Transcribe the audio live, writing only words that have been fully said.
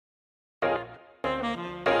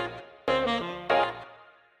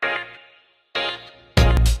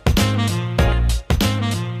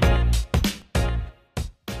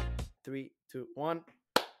two, one.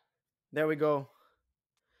 There we go.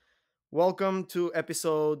 Welcome to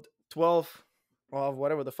episode 12 of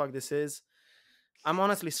whatever the fuck this is. I'm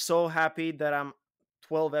honestly so happy that I'm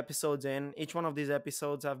 12 episodes in. Each one of these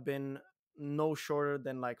episodes have been no shorter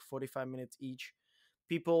than like 45 minutes each.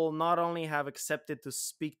 People not only have accepted to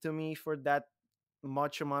speak to me for that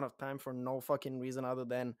much amount of time for no fucking reason other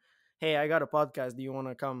than, hey, I got a podcast. Do you want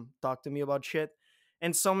to come talk to me about shit?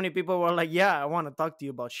 And so many people were like, yeah, I want to talk to you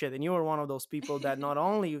about shit. And you were one of those people that not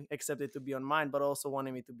only accepted to be on mine, but also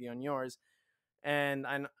wanted me to be on yours. And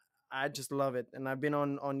I just love it. And I've been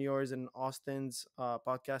on yours and Austin's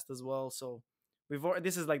podcast as well. So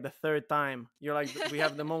this is like the third time. You're like, we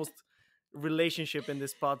have the most relationship in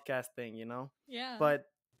this podcast thing, you know? Yeah. But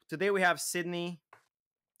today we have Sydney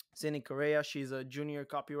Correia. She's a junior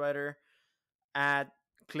copywriter at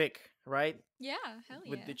Klik, right? Yeah, hell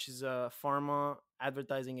yeah. Which is a pharma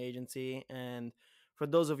advertising agency. And for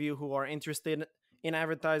those of you who are interested in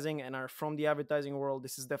advertising and are from the advertising world,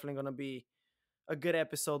 this is definitely going to be a good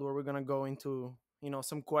episode where we're going to go into,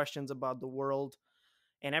 some questions about the world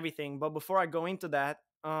and everything. But before I go into that,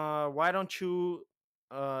 why don't you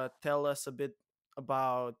tell us a bit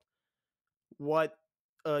about what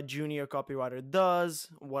a junior copywriter does,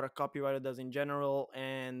 what a copywriter does in general,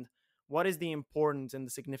 and what is the importance and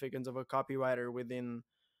the significance of a copywriter within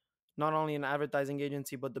not only an advertising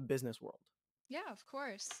agency but the business world. Yeah, of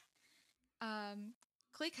course.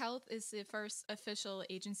 Klik Health is the first official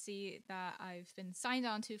agency that I've been signed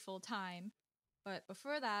on to full time. But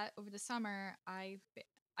before that, over the summer, I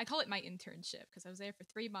call it my internship because I was there for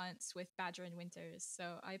 3 months with Badger and Winters.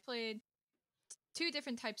 So I played two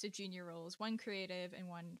different types of junior roles, one creative and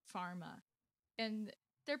one pharma. And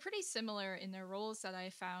they're pretty similar in their roles that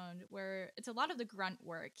I found, where it's a lot of the grunt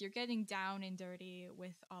work. You're getting down and dirty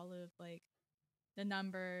with all of like the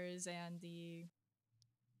numbers and the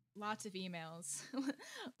lots of emails,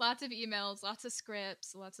 lots of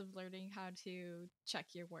scripts, lots of learning how to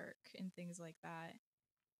check your work and things like that.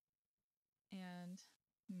 And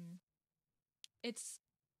it's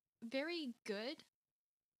very good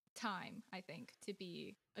time, I think, to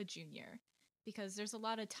be a junior because there's a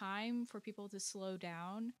lot of time for people to slow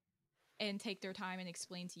down and take their time and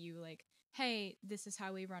explain to you like, hey, this is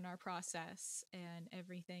how we run our process and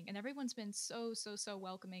everything. And everyone's been so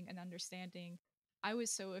welcoming and understanding. I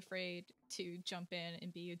was so afraid to jump in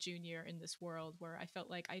and be a junior in this world where I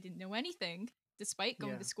felt like I didn't know anything despite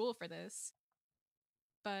going Yeah. to school for this.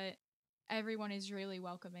 But everyone is really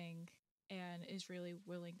welcoming and is really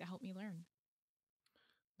willing to help me learn.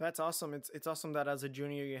 That's awesome. It's awesome that as a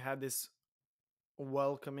junior you had this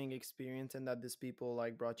welcoming experience and that these people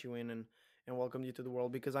like brought you in and welcomed you to the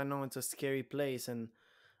world, because I know it's a scary place. And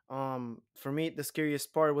for me the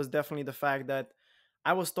scariest part was definitely the fact that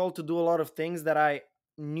I was told to do a lot of things that I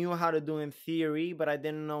knew how to do in theory, but I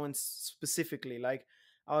didn't know in specifically. Like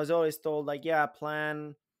I was always told like, yeah,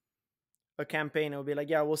 plan a campaign. It would be like,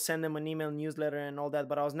 yeah, we'll send them an email newsletter and all that,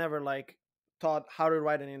 but I was never like taught how to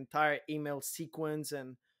write an entire email sequence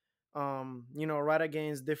and write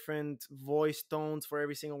against different voice tones for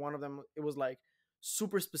every single one of them. It was like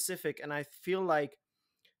super specific. And I feel like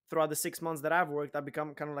throughout the 6 months that I've worked, I've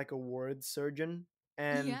become kind of like a word surgeon.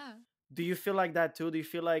 And Yeah. do you feel like that too? Do you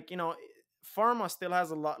feel like, pharma still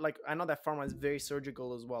has a lot, like I know that pharma is very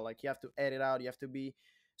surgical as well. Like you have to edit out, you have to be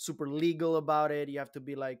super legal about it, you have to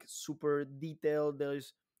be like super detailed.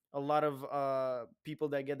 There's a lot of people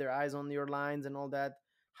that get their eyes on your lines and all that.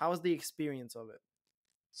 How's the experience of it?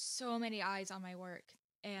 So many eyes on my work.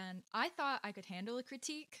 And I thought I could handle a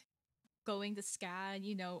critique going to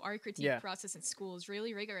SCAD. Our critique Yeah. process in school is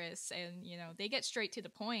really rigorous and, they get straight to the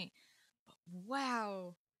point. But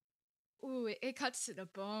wow. Ooh, it cuts to the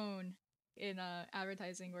bone in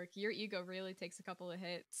advertising work. Your ego really takes a couple of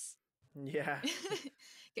hits. Yeah. Yeah,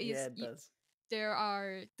 Because it does. there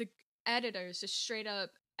are the editors, just straight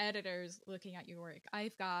up editors looking at your work.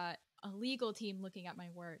 I've got a legal team looking at my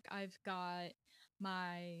work. I've got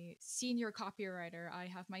my senior copywriter. I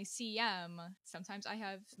have my CM. Sometimes I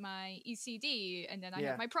have my ECD, and then I Yeah.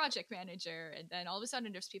 have my project manager. And then all of a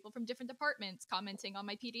sudden, there's people from different departments commenting on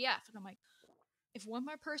my PDF. And I'm like, if one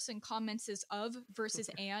more person comments as of versus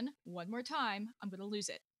an one more time, I'm going to lose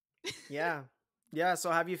it. Yeah. Yeah.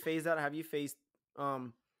 So have you faced that? Have you faced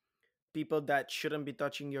um people that shouldn't be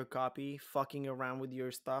touching your copy, fucking around with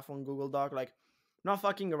your stuff on Google Doc? Like not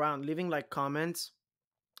fucking around, leaving like comments,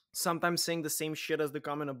 sometimes saying the same shit as the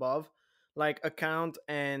comment above. Like account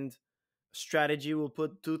and strategy will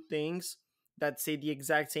put two things that say the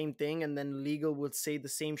exact same thing, and then legal would say the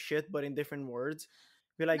same shit but in different words.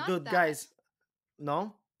 Be like, Not dude, that. guys,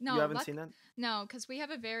 no? You No, haven't luck. seen that? No, because we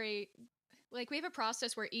have a very Like we have a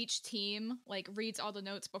process where each team like reads all the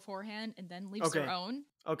notes beforehand and then leaves their Okay. own,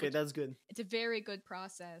 Okay, which that's good. it's a very good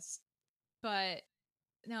process. But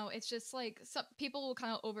no, it's just like some people will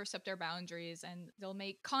kind of overstep their boundaries and they'll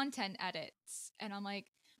make content edits, and I'm like,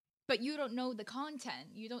 but you don't know the content.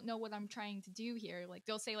 You don't know what I'm trying to do here. Like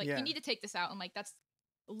they'll say like you Yeah. need to take this out. I'm like that's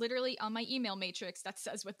literally on my email matrix that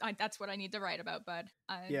says that's what I need to write about, bud.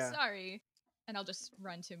 I'm Yeah. sorry. And I'll just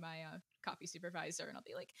run to my copy supervisor and I'll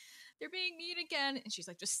be like, they're being mean again. And she's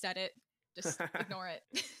like, just set it. Just ignore it.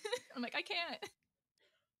 I'm like, I can't.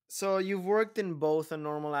 So you've worked in both a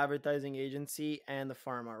normal advertising agency and a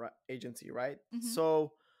pharma agency, right? Hmm.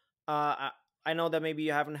 So I know that maybe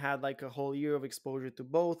you haven't had like a whole year of exposure to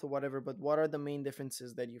both or whatever, but what are the main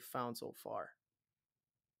differences that you've found so far?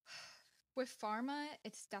 With pharma,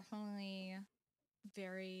 it's definitely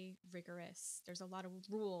very rigorous. There's a lot of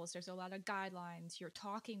rules, there's a lot of guidelines. You're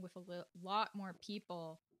talking with a lot more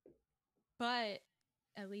people. But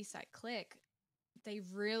at least at Klik, they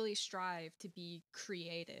really strive to be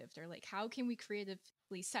creative. They're like, how can we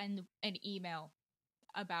creatively send an email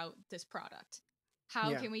about this product?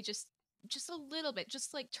 How Yeah. can we just a little bit,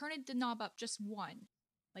 just like turn the knob up just one?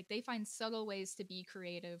 Like they find subtle ways to be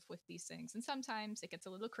creative with these things. And sometimes it gets a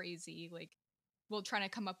little crazy. Like we'll try to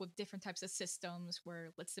come up with different types of systems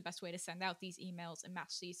where what's the best way to send out these emails and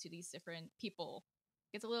match these to these different people.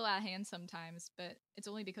 It gets a little out of hand sometimes, but it's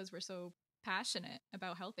only because we're so passionate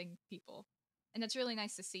about helping people. And that's really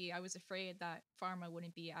nice to see. I was afraid that pharma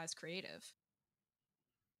wouldn't be as creative.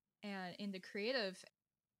 And in the creative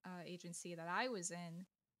agency that I was in,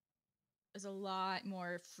 was a lot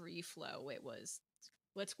more free flow. It was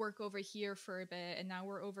let's work over here for a bit and now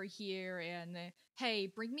we're over here and hey,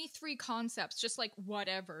 bring me three concepts, just like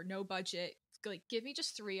whatever, no budget, like give me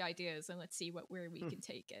just three ideas and let's see where we can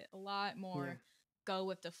take it. A lot Yeah. more go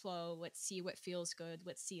with the flow, let's see what feels good,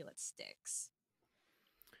 let's see what sticks.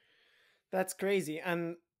 That's crazy.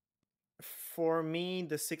 And for me,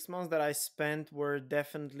 the 6 months that I spent were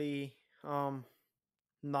definitely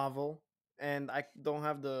novel. And I don't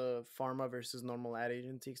have the pharma versus normal ad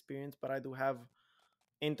agency experience, but I do have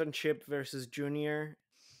internship versus junior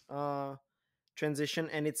uh, transition.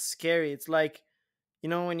 And it's scary. It's like,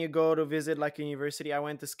 when you go to visit like a university. I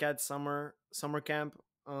went to SCAD summer camp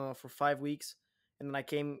for 5 weeks, and then I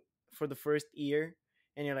came for the first year,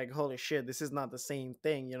 and you're like, holy shit, this is not the same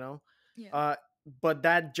thing. Yeah. Uh, but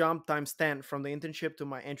that jump times 10 from the internship to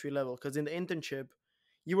my entry level, because in the internship,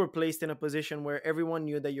 you were placed in a position where everyone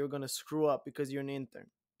knew that you're gonna screw up because you're an intern.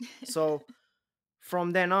 So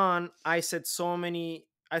from then on, I said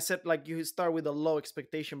like you start with a low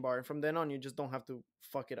expectation bar, and from then on, you just don't have to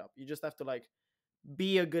fuck it up. You just have to like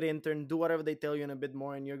be a good intern, do whatever they tell you and a bit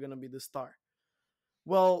more, and you're gonna be the star.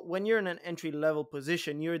 Well, when you're in an entry level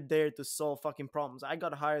position, you're there to solve fucking problems. I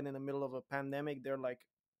got hired in the middle of a pandemic.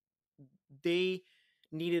 They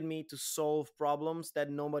needed me to solve problems that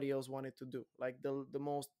nobody else wanted to do, like the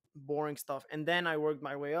most boring stuff. And then I worked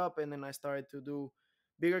my way up, and then I started to do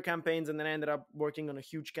bigger campaigns, and then I ended up working on a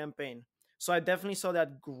huge campaign. So I definitely saw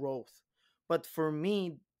that growth. But for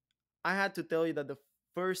me, I had to tell you that the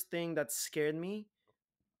first thing that scared me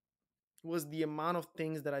was the amount of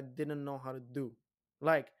things that I didn't know how to do.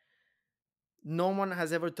 Like, no one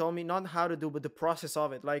has ever told me not how to do, but the process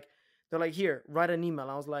of it. Like, they're like, here, write an email.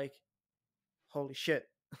 I was like, holy shit,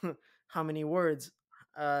 how many words?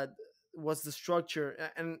 Uh, what's the structure?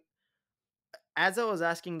 And as I was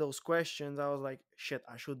asking those questions, I was like, shit,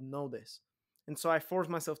 I should know this. And so I forced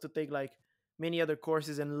myself to take like many other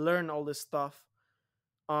courses and learn all this stuff.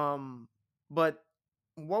 But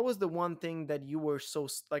what was the one thing that you were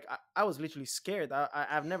like? I was literally scared.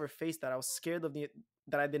 I've never faced that. I was scared of the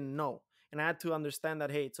that I didn't know, and I had to understand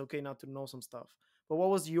that hey, it's okay not to know some stuff. But what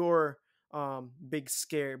was your big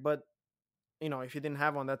scare? But if you didn't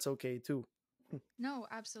have one, that's okay too. No,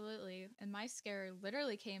 absolutely. And my scare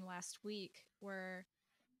literally came last week where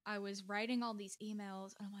I was writing all these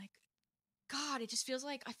emails and I'm like, God, it just feels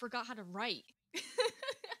like I forgot how to write.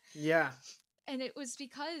 Yeah, And it was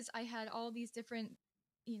because I had all these different,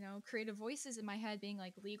 creative voices in my head being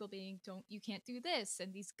like legal being you can't do this,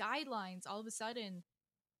 and these guidelines all of a sudden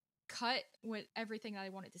cut with everything that I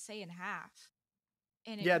wanted to say in half.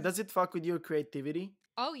 And yeah. Does it fuck with your creativity?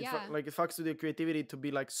 oh It yeah. like it fucks with your creativity to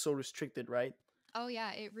be like so restricted, right? Oh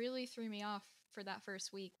yeah, it really threw me off for that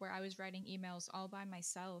first week where I was writing emails all by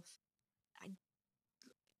myself. I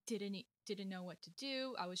didn't know what to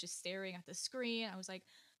do. I was just staring at the screen. I was like,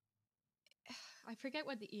 I forget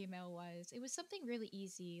what the email was. It was something really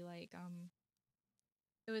easy, like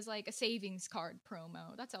it was like a savings card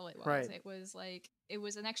promo. That's all it was. Right. It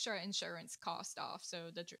was an extra insurance cost off, so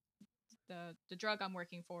the drug I'm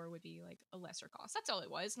working for would be like a lesser cost. That's all it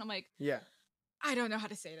was. And I'm like, Yeah. I don't know how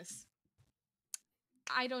to say this.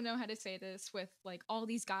 I don't know how to say this with like all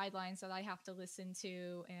these guidelines that I have to listen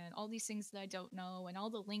to and all these things that I don't know and all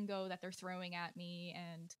the lingo that they're throwing at me.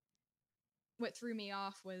 And what threw me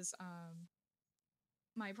off was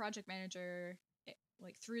my project manager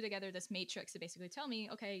like threw together this matrix to basically tell me,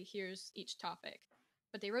 okay, here's each topic.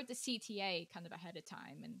 But they wrote the CTA kind of ahead of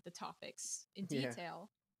time and the topics in Yeah. detail.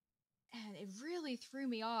 And it really threw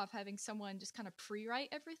me off having someone just kind of pre-write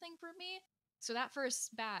everything for me. So that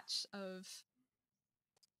first batch of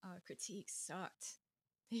critiques sucked.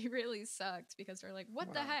 They really sucked because they're like,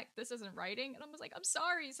 what the Wow. heck? This isn't writing. And I was like, I'm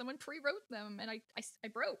sorry. Someone pre-wrote them and I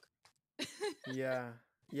broke. Yeah.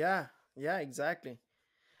 Yeah. Yeah, exactly.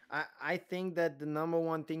 I think that the number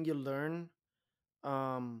one thing you learn,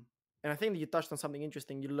 um and I think that you touched on something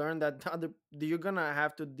interesting. You learn that you're gonna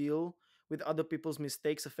have to deal with other people's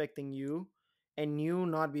mistakes affecting you, and you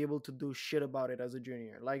not be able to do shit about it as a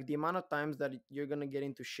junior. Like the amount of times that you're gonna get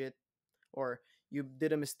into shit, or you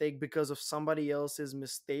did a mistake because of somebody else's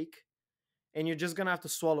mistake, and you're just gonna have to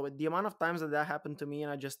swallow it. The amount of times that happened to me,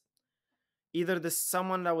 and I just, either the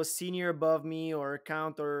someone that was senior above me or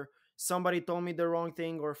account, or somebody told me the wrong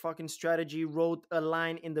thing, or fucking strategy wrote a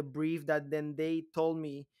line in the brief that then they told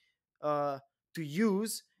me uh to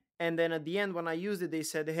use, and then at the end when I used it they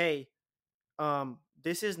said, hey,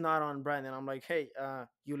 this is not on brand, and I'm like, hey,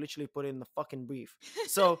 you literally put it in the fucking brief.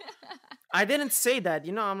 So I didn't say that,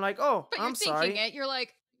 I'm like, oh, But you're I'm thinking sorry. it. You're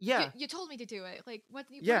like, Yeah. you told me to do it. Like, what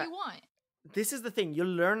do Yeah. you want? This is the thing. You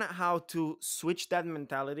learn how to switch that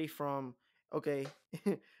mentality from, okay,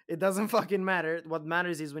 it doesn't fucking matter. What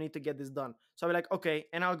matters is we need to get this done. So I'll be like, okay,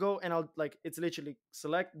 and I'll go and I'll, like, it's literally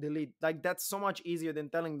select, delete. Like, that's so much easier than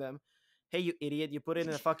telling them, hey, you idiot, you put it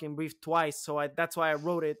in a fucking brief twice, so that's why I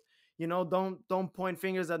wrote it. Don't point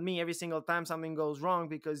fingers at me every single time something goes wrong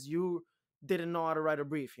because you didn't know how to write a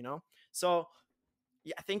brief. So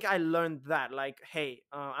yeah, I think I learned that, like, hey,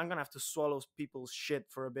 I'm gonna have to swallow people's shit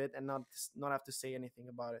for a bit and not have to say anything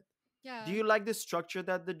about it. Do Yeah, you like the structure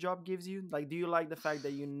that the job gives you? Like, do you like the fact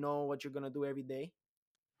that you know what you're gonna do every day?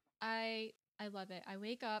 I love it. I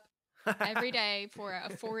wake up every day for a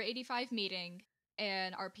 4:85 meeting,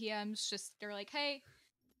 and our PMs just they're like, hey,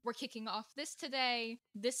 we're kicking off this today.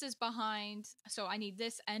 This is behind, so I need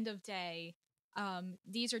this end of day.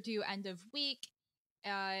 These are due end of week,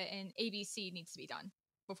 and ABC needs to be done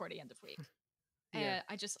before the end of week. Yeah,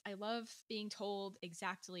 And I love being told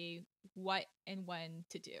exactly what and when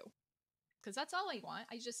to do because that's all I want.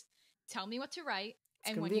 I just tell me what to write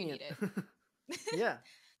it's and when you convenient. need it. Yeah,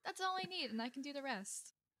 That's all I need, and I can do the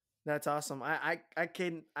rest. that's awesome. I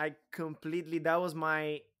completely, that was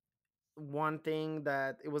my one thing,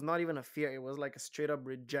 that it was not even a fear, it was like a straight up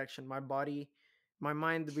rejection. My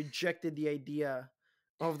mind rejected the idea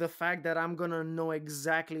of the fact that I'm gonna know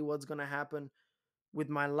exactly what's gonna happen with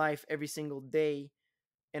my life every single day.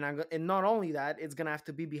 And not only that, it's gonna have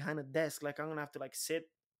to be behind a desk. Like, I'm gonna have to, like, sit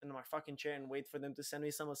in my fucking chair and wait for them to send me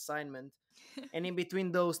some assignment. And in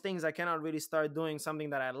between those things, I cannot really start doing something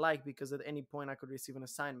that I like, because at any point I could receive an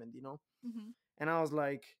assignment. Hmm. And I was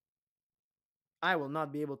like, I will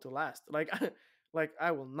not be able to last. Like, like,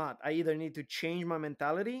 I will not. I either need to change my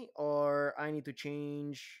mentality, or I need to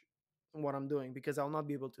change what I'm doing, because I'll not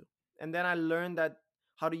be able to. And then I learned that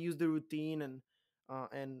how to use the routine,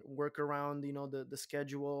 and work around, the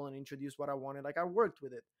schedule, and introduce what I wanted. Like, I worked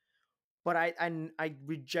with it, but I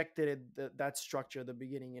rejected it, that structure at the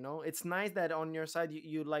beginning. It's nice that on your side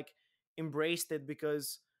you like embraced it,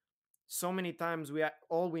 because so many times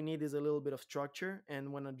all we need is a little bit of structure,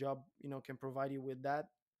 and when a job can provide you with that,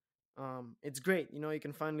 it's great. You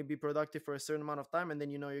can finally be productive for a certain amount of time, and then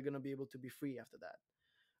you're going to be able to be free after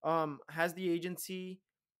that. Has the agency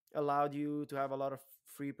allowed you to have a lot of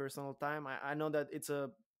free personal time? I know that it's a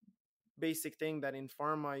basic thing that in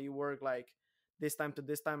pharma you work like this time to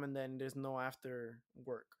this time, and then there's no after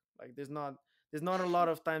work. Like, there's not a lot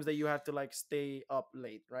of times that you have to, like, stay up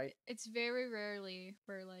late, right? It's very rarely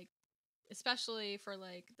where like especially for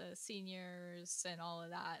like the seniors and all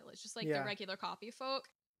of that. It's just like the Yeah. regular copy folk.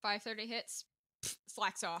 5:30 hits,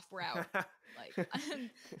 slacks off, we're out. Like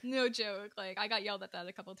no joke. Like I got yelled at that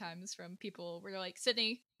a couple times from people where they're like,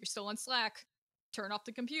 Sydney, you're still on Slack. Turn off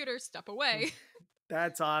the computer, step away.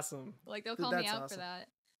 That's awesome. Like they'll Dude, call me that's out for awesome. that.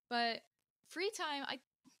 But free time, I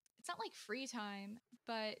it's not like free time,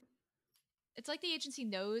 but it's like the agency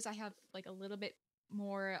knows I have like a little bit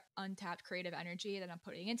more untapped creative energy that I'm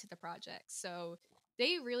putting into the project. So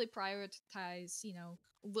they really prioritize,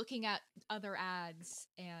 looking at other ads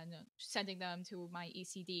and sending them to my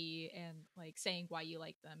ECD and like saying why you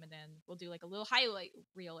like them, and then we'll do like a little highlight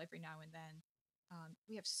reel every now and then.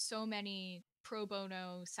 We have so many pro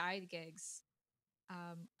bono side gigs.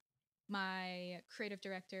 Um, my creative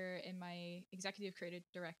director and my executive creative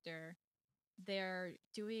director, they're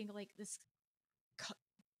doing like this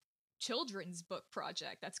children's book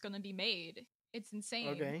project that's going to be made. It's insane.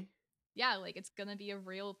 Okay. Yeah, like it's going to be a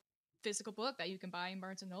real physical book that you can buy in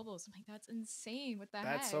Barnes and Nobles. I'm like, that's insane. What the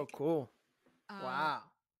That's so heck? cool. Uh, Wow.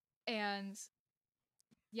 and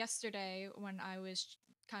yesterday, when I was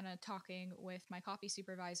kind of talking with my copy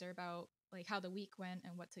supervisor about like how the week went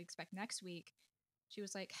and what to expect next week, she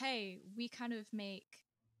was like, "Hey, we kind of make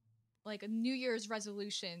like a New Year's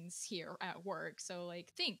resolutions here at work. So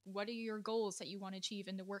like think, what are your goals that you want to achieve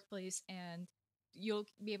in the workplace, and you'll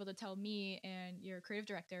be able to tell me and your creative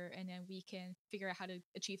director, and then we can figure out how to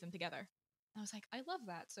achieve them together." And I was like, I love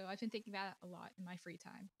that. So I've been thinking that a lot in my free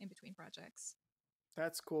time in between projects.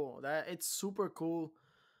 That's cool. That it's super cool.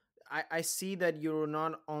 I see that you're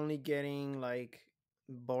not only getting like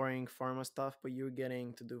boring pharma stuff, but you're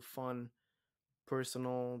getting to do fun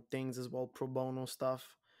personal things as well, pro bono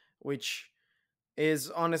stuff, which is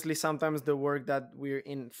honestly sometimes the work that we're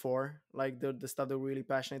in for, like the stuff that we're really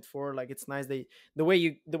passionate for. Like it's nice that the way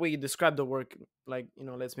you describe the work, like,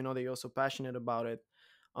 lets me know that you're also passionate about it.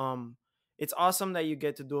 um it's awesome that you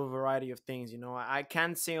get to do a variety of things. I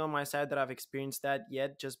can't say on my side that I've experienced that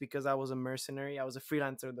yet, just because I was a mercenary. I was a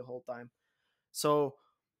freelancer the whole time, so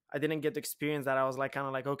I didn't get to experience that. I was like, kind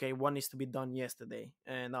of like, okay, what needs to be done yesterday,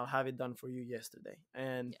 and I'll have it done for you yesterday,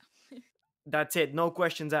 and Yeah. that's it. No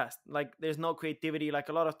questions asked. Like there's no creativity. Like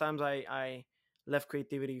a lot of times I left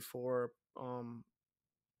creativity for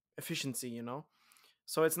efficiency.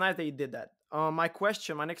 So it's nice that you did that. My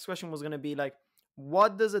next question was gonna be like,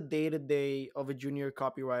 what does a day to day of a junior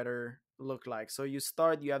copywriter look like? So you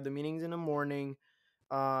have the meetings in the morning,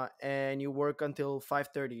 and you work until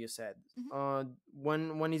 5:30. You said. Hmm.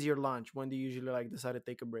 When is your lunch? When do you usually like decide to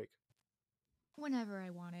take a break? Whenever I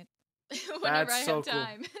want it, whenever That's I have so cool.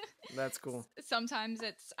 time. That's cool. Sometimes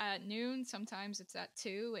it's at noon, sometimes it's at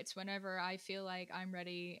 2. It's whenever I feel like I'm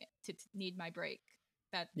ready to need my break.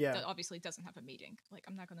 Yeah. That obviously doesn't have a meeting. Like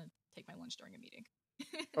I'm not going to take my lunch during a meeting.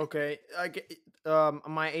 Okay.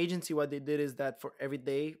 My agency, what they did is that for every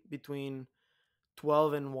day between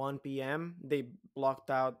 12 and 1 p.m., they blocked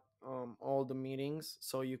out all the meetings,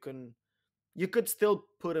 so you could still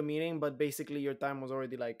put a meeting, but basically your time was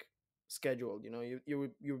already like scheduled.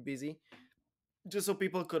 You were busy, just so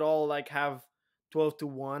people could all like have 12 to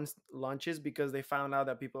 1 lunches, because they found out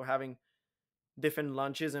that people are having different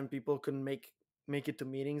lunches and people couldn't make it to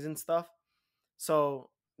meetings and stuff. So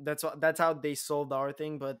that's how they solved our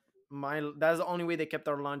thing. But that's the only way they kept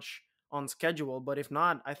our lunch on schedule. But if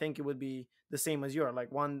not, I think it would be the same as your,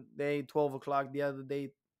 like, one day 12 o'clock, the other day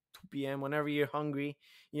 2 p.m. Whenever you're hungry,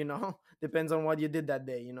 depends on what you did that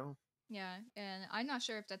day. Yeah, and I'm not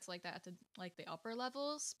sure if that's like that at the upper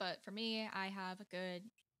levels, but for me, I have a good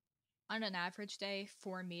on an average day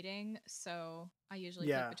 4 meeting, so I usually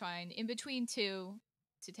take Yeah. between in between 2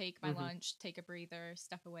 to take my Hmm. lunch, take a breather,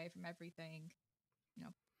 step away from everything, you know,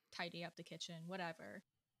 tidy up the kitchen, whatever.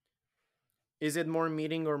 Is it more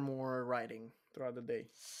meeting or more writing throughout the day?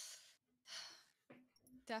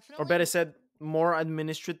 Or Definitely better said, more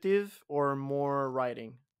administrative or more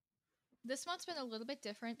writing? this month's been a little bit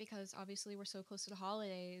different because obviously we're so close to the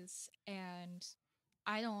holidays, and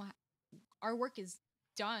I don't our work is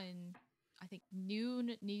done, I think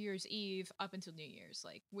noon New Year's Eve up until New Year's.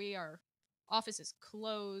 Like we are office is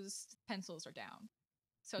closed, pencils are down.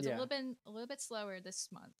 So it's Yeah. a little bit slower this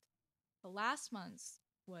month. The last month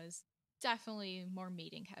was definitely more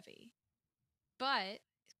meeting heavy. But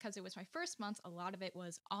because it was my first month, a lot of it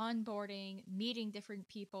was onboarding, meeting different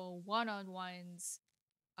people, one-on-ones,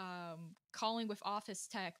 calling with office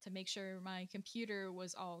tech to make sure my computer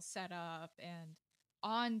was all set up, and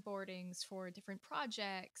onboardings for different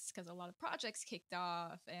projects because a lot of projects kicked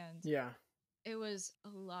off, and Yeah. it was a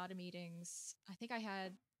lot of meetings. I think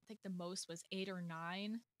the most was 8 or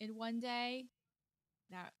 9 in one day.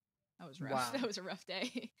 That that was rough. That Wow. was a rough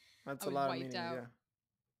day. That's I a was lot of wiped meetings, out. yeah.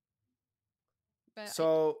 But I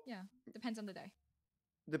So yeah, depends on the day.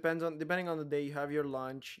 depending on the day, you have your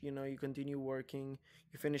lunch, you continue working,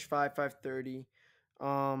 you finish 5:30.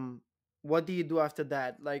 um what do you do after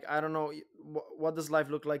that? Like, I don't know, what does life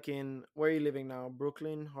look like in where are you living now?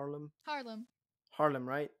 Brooklyn, Harlem? Harlem. Harlem,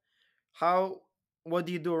 right? how what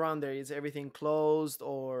do you do around there? Is everything closed,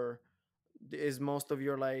 or is most of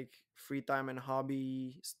your like free time and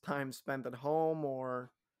hobby time spent at home,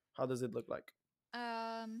 or how does it look like?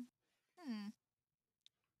 Um, hmm.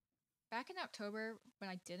 back in October when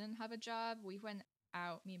I didn't have a job, we went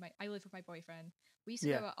out. I live with my boyfriend. We used to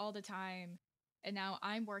Yeah, go out all the time, and now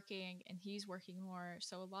I'm working and he's working more.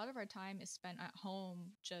 So a lot of our time is spent at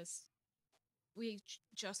home. Just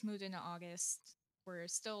moved into August.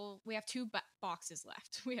 We have two boxes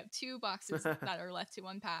left. We have two boxes that are left to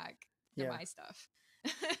unpack. They're yeah. my stuff.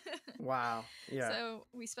 Wow. Yeah, So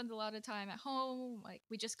we spend a lot of time at home. Like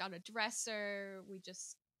we just got a dresser. We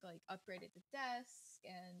just like upgraded the desk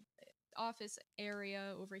and the office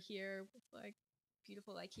area over here with like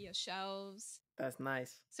beautiful IKEA shelves. that's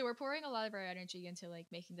nice. So we're pouring a lot of our energy into like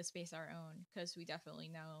making the space our own because we definitely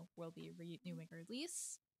know we'll be renewing our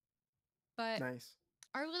lease. But Nice.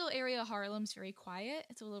 our little area of Harlem's very quiet.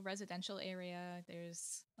 It's a little residential area.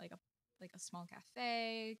 There's like a small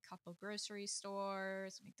cafe, couple grocery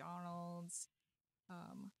stores, McDonald's,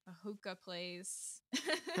 a hookah place.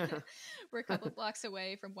 We're a couple blocks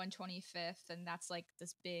away from 125th, and that's like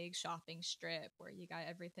this big shopping strip where you got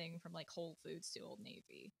everything from like Whole Foods to Old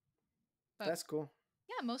Navy. But That's cool.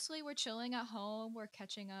 yeah, mostly we're chilling at home. We're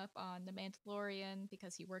catching up on The Mandalorian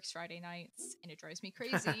because he works Friday nights, and it drives me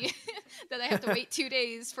crazy that I have to wait 2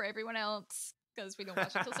 days for everyone else because we don't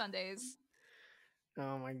watch until Sundays.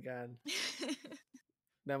 Oh my god.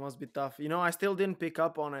 That must be tough. I still didn't pick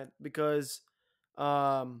up on it because,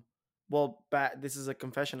 um, well, this is a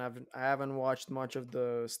confession. I haven't watched much of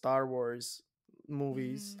the Star Wars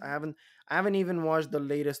movies. I Mm. haven't. I haven't even watched the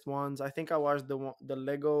latest ones. I think I watched the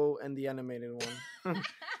Lego and the animated one,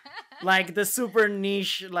 like the super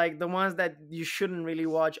niche, like the ones that you shouldn't really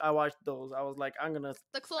watch. I watched those. I was like, I'm gonna.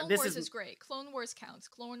 The Clone This Wars is is great. Clone Wars counts.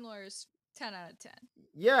 Clone Wars 10 out of 10.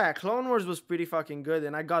 Yeah, Clone Wars was pretty fucking good,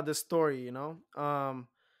 and I got the story.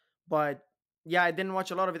 But yeah, I didn't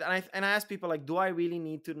watch a lot of it, and I asked people like, do I really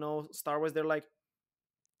need to know Star Wars? They're like,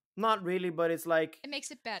 not really, but it's like It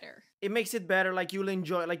makes it better. it makes it better. Like you'll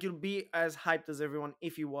enjoy, like you'll be as hyped as everyone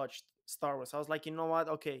if you watched Star Wars. I was like, you know what?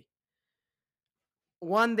 Okay,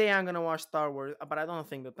 one day I'm gonna watch Star Wars, but I don't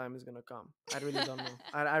think the time is gonna come. I really don't know.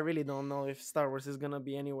 I really don't know if Star Wars is gonna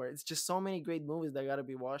be anywhere. It's just so many great movies that gotta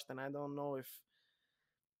be watched, and I don't know if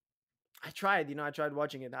I tried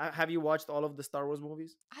watching it. Have you watched all of the Star Wars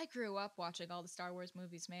movies? I grew up watching all the Star Wars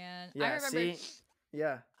movies, man. I Yeah, remember see?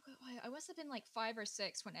 Yeah. I must have been like 5 or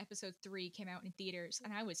 6 when episode 3 came out in theaters,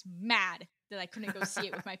 and I was mad that I couldn't go see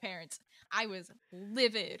it with my parents. I was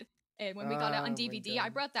livid. And when we got it on Oh my DVD, I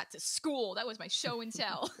god. brought that to school. That was my show and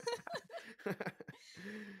tell.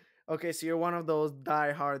 Okay, so you're one of those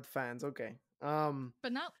die-hard fans. Okay.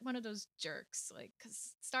 But not one of those jerks, like,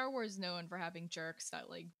 because Star Wars is known for having jerks that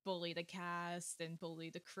like bully the cast and bully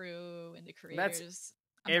the crew and the That's creators.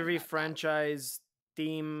 I'm not every about that. franchise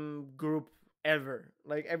team group ever.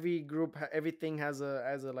 Like every group everything has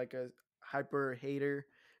a like a hyper hater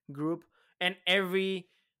group, and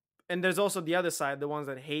there's also the other side, the ones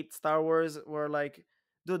that hate Star Wars, were like,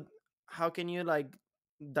 dude, how can you like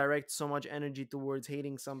direct so much energy towards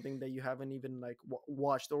hating something that you haven't even like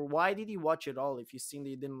watched, or why did you watch it all if you seen that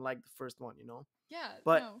you didn't like the first one? Yeah,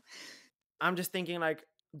 But no. I'm just thinking like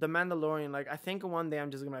the Mandalorian, like I think one day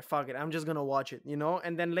I'm just gonna like, fuck it, I'm just gonna watch it,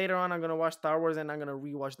 and then later on I'm gonna watch Star Wars and I'm gonna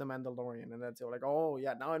rewatch the Mandalorian, and that's it. Like, oh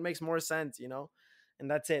yeah, now it makes more sense, and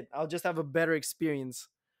that's it. I'll just have a better experience.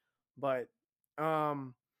 But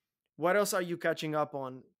um what else are you catching up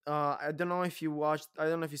on? I don't know if you watched, I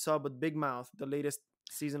don't know if you saw, but Big Mouth, the latest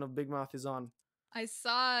season of Big Mouth is on. I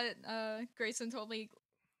saw it. Grayson told me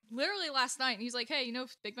literally last night, and he's like, "Hey,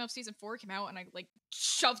 Big Mouth season 4 came out," and I like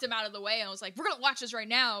shoved him out of the way, and I was like, "We're gonna watch this right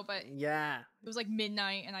now," but Yeah. it was like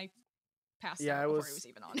midnight, and I passed Yeah, out it before it was was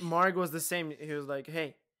even on. Mark was the same. He was like,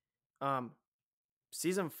 hey, um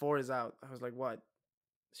season 4 is out. I was like, what?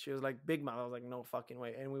 She was like, Big Mouth. I was like, no fucking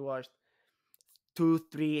way. And we watched two,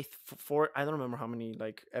 three, four. I don't remember how many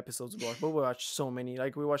like episodes we watched, but we watched so many.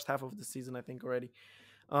 Like we watched half of the season, I think, already.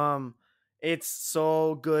 Um, it's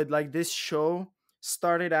so good. Like this show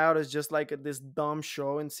started out as just like this dumb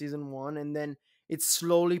show in season 1, and then it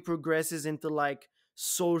slowly progresses into like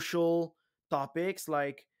social topics.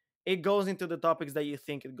 Like it goes into the topics that you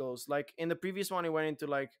think it goes. Like in the previous one, it went into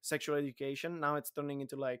like sexual education. Now it's turning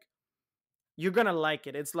into like, you're gonna like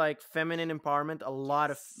it. It's like feminine empowerment, a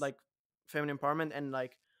lot of Yes. like feminine empowerment, and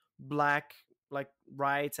like black like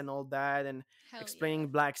rights and all that, and Hell yeah. explaining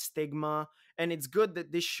black stigma. And it's good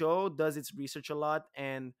that this show does its research a lot.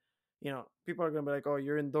 And people are gonna be like, oh,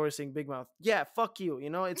 you're endorsing Big Mouth. Yeah, fuck you.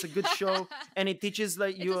 It's a good show, and it teaches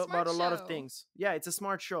like It's you a about smart a lot of show. things. Yeah, it's a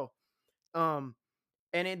smart show. um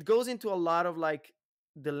and it goes into a lot of like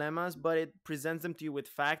dilemmas, but it presents them to you with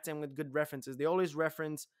facts and with good references. They always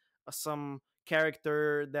reference some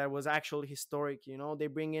character that was actually historic. They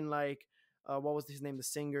bring in like what was his name? The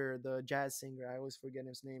singer, the jazz singer. I always forget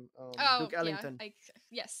his name. Oh Duke yeah, Ellington.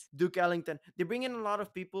 yes, Duke Ellington. They bring in a lot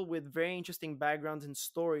of people with very interesting backgrounds and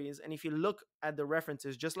stories. And if you look at the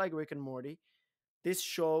references, just like Rick and Morty, this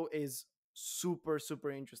show is super super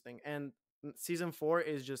interesting. And season 4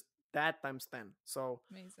 is just that times 10. So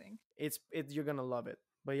amazing. you're gonna love it.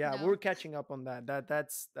 But yeah, No, we're catching up on that.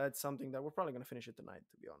 That's something that we're probably gonna finish it tonight,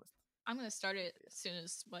 to be honest. I'm gonna start it as soon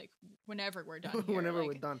as like whenever we're done here, Whenever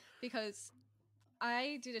we're like done. because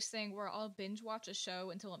I do this thing where I'll binge watch a show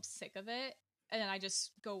until I'm sick of it, and then I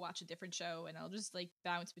just go watch a different show, and I'll just like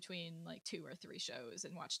bounce between like 2 or 3 shows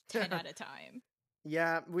and watch 10 at a time.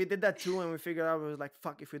 Yeah, we did that too, and we figured out we was like,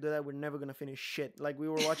 fuck, if we do that, we're never gonna finish shit. Like we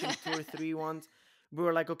were watching two or three ones. We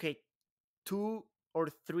were like, okay, 2 or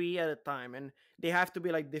 3 at a time, and they have to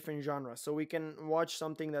be like different genres. So we can watch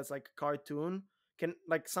something that's like cartoon, can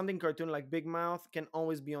like something cartoon like Big Mouth can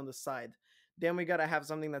always be on the side. Then we gotta have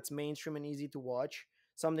something that's mainstream and easy to watch,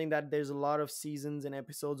 something that there's a lot of seasons and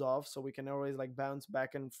episodes of, so we can always like bounce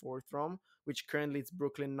back and forth from. Which currently it's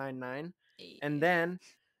Brooklyn 99, and Eh, then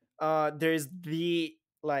there's the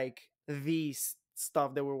like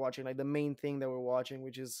stuff that we're watching, like the main thing that we're watching,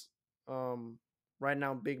 which is um right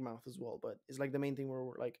now Big Mouth as well, but it's like the main thing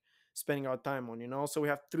we're like spending our time on, so we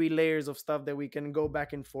have 3 layers of stuff that we can go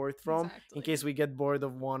back and forth from in exactly. case we get bored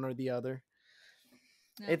of one or the other.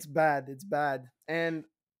 No. It's bad. And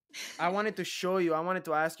I wanted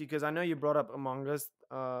to ask you, because I know you brought up Among Us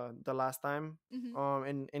the last time,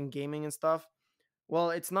 Hmm. in gaming and stuff.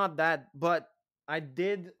 Well, it's not that, but I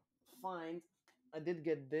did find I did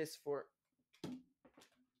get this for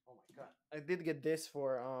oh my god. I did get this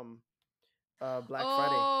for Black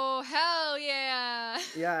Friday. Oh hell yeah!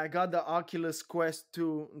 Yeah, I got the Oculus Quest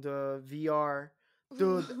 2, the VR.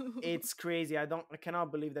 Dude, Ooh. it's crazy. I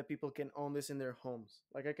cannot believe that people can own this in their homes.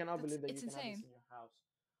 Like I cannot That's believe that you it's can have this insane. in your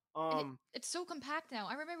house. And it's so compact now.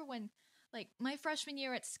 I remember when, like, my freshman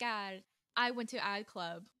year at SCAD, I went to Ad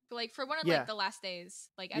Club for one of like Yeah. the last days.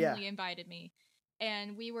 Like Yeah. Emily invited me,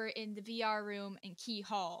 and we were in the VR room in Key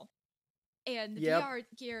Hall, and the Yep. VR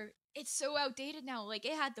gear. It's so outdated now. Like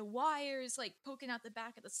it had the wires like poking out the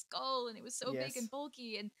back of the skull, and it was so big Yes. and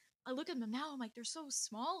bulky. And I look at them now, I'm like, they're so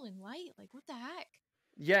small and light. Like what the heck?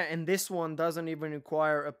 Yeah, and this one doesn't even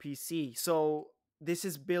require a PC. So this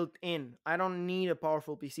is built in. I don't need a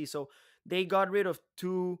powerful PC. So they got rid of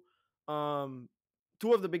um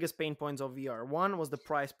two of the biggest pain points of VR. One was the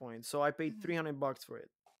price point. So I paid Hmm. $300 for it.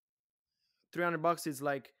 $300 is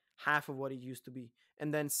like half of what it used to be.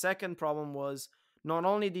 And then second problem was, not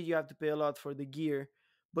only did you have to pay a lot for the gear,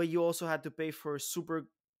 but you also had to pay for a super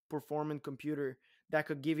performant computer that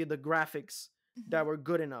could give you the graphics Hmm. that were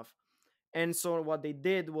good enough. And so what they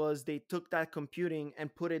did was they took that computing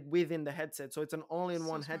and put it within the headset. So it's an So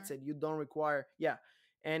all-in-one smart. headset. You don't require, yeah,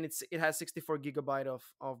 and it has 64 gigabyte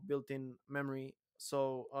of built-in memory.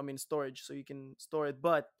 So I mean storage, so you can store it.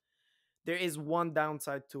 But there is one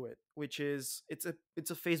downside to it, which is it's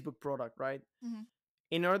a Facebook product, right? Hmm.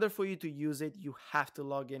 In order for you to use it, you have to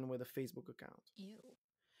log in with a Facebook account. Ew.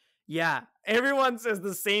 Yeah, everyone says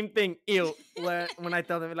the same thing. Ew, when I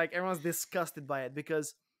tell them, like everyone's disgusted by it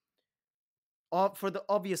because for the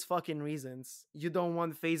obvious fucking reasons. You don't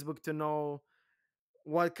want Facebook to know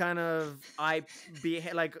what kind of eye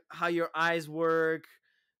like how your eyes work.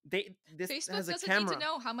 This Facebook has a doesn't need to camera.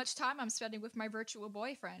 know how much time I'm spending with my virtual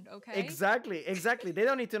boyfriend, okay? Exactly. They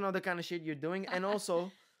don't need to know the kind of shit you're doing. And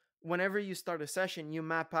also, whenever you start a session, you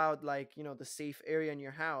map out like the safe area in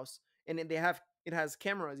your house, and it has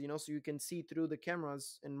cameras, so you can see through the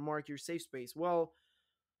cameras and mark your safe space. Well,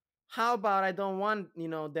 how about I don't want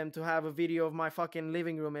them to have a video of my fucking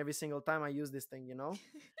living room every single time I use this thing.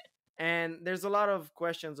 And there's a lot of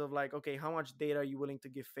questions of like, okay, how much data are you willing to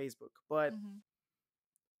give Facebook? But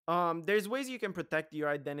Hmm. there's ways you can protect your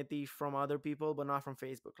identity from other people, but not from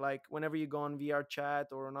Facebook. Like whenever you go on VR chat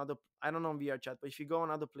or another, I don't know on VR chat, but if you go on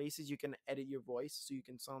other places, you can edit your voice so you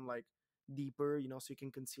can sound like deeper, so you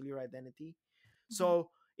can conceal your identity. Hmm. So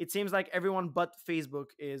it seems like everyone but Facebook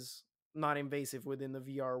is not invasive within the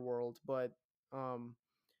VR world, but um,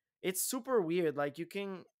 it's super weird. Like you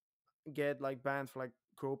can get like banned for like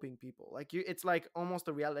groping people. Like it's like almost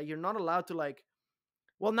a reality. Like, you're not allowed to like,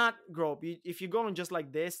 well, not grope. If you go and just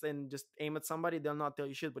like this and just aim at somebody, they'll not tell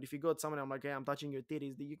you shit. But if you go at somebody, I'm like, hey, I'm touching your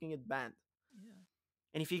titties, you can get banned. Yeah.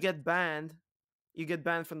 And if you get banned, you get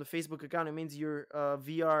banned from the Facebook account. It means your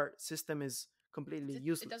VR system is completely It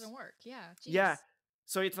useless. doesn't work. Yeah. Yeah. Jeez.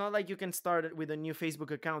 So it's not like you can start it with a new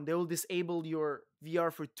Facebook account. They will disable your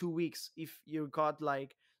VR for 2 weeks if you got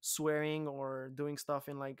like swearing or doing stuff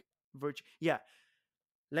in like virtual. Yeah.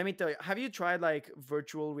 Let me tell you. Have you tried like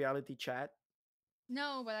virtual reality chat?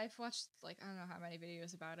 No, but I've watched like I don't know how many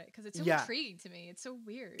videos about it because it's so Yeah, intriguing to me. It's so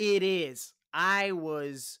weird. it is. I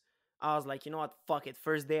was like, you know what, fuck it.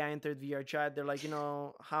 First day I entered VR chat, they're like,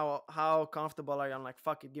 how comfortable are you? I'm like,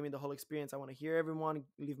 fuck it, give me the whole experience. I want to hear everyone,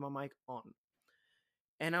 leave my mic on.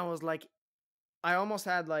 And I was like, I almost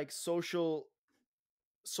had like social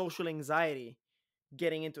anxiety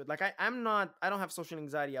getting into it. Like I don't have social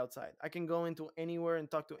anxiety outside. I can go into anywhere and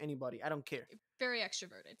talk to anybody. I don't care. Very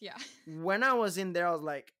extroverted. Yeah. When I was in there, I was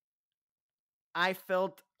like, I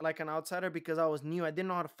felt like an outsider because I was new. I didn't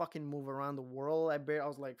know how to fucking move around the world. I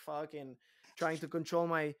was like fucking trying to control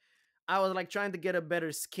my. I was like trying to get a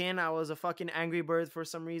better skin. I was a fucking angry bird for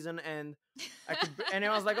some reason, and and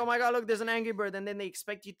I was like, oh my god, look, there's an angry bird, and then they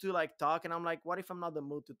expect you to like talk, and I'm like, what if I'm not in the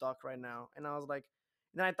mood to talk right now? And I was like,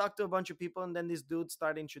 then I talked to a bunch of people, and then this dude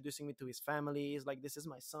started introducing me to his family. He's like, this is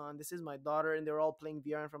my son, this is my daughter, and they're all playing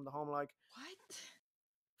VR from the home. Like, What?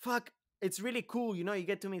 fuck, it's really cool, you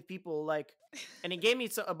get to meet people like, and he gave me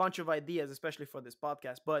a bunch of ideas, especially for this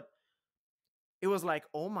podcast. But it was like,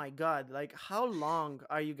 oh my god, like how long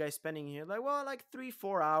are you guys spending here? Like, well, like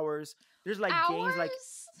 3-4 hours. There's like games like,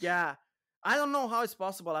 Hours? yeah, I don't know how it's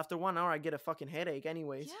possible. After 1 hour I get a fucking headache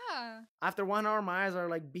anyways. Yeah. After 1 hour my eyes are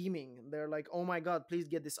like beaming. They're like, oh my god, please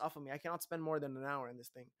get this off of me. I cannot spend more than an hour in this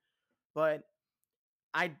thing. But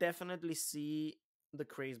I definitely see the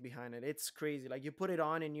craze behind it. It's crazy. Like you put it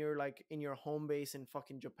on and you're like in your home base in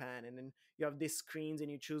fucking Japan, and then you have these screens and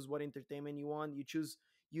you choose what entertainment you want. You choose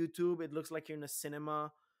YouTube. It looks like you're in a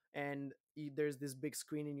cinema, and there's this big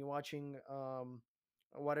screen and you're watching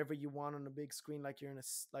whatever you want on a big screen, like you're in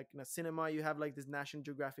a cinema. You have like this National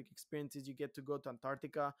Geographic experiences. You get to go to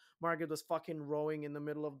Antarctica. Margaret was fucking rowing in the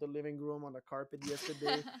middle of the living room on the carpet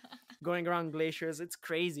yesterday, going around glaciers. It's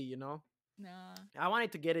crazy. Nah. I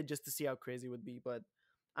wanted to get it just to see how crazy it would be, but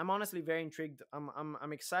I'm honestly very intrigued.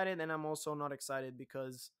 I'm excited, and I'm also not excited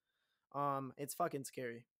because it's fucking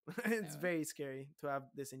scary. It's No. very scary to have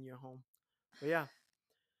this in your home. But yeah.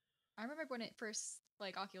 I remember when it first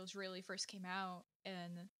like Oculus really first came out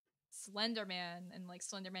and Slenderman and like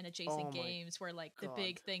Slenderman adjacent Oh my games were like the god.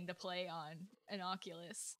 big thing to play on an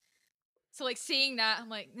Oculus. So like seeing that, I'm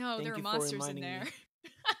like, no, there Thank are you for monsters in reminding there. me.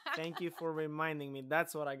 Thank you for reminding me.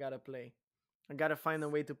 That's what I gotta play. I gotta find a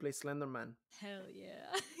way to play Slenderman. Hell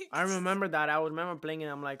yeah. I remember that. I remember playing it.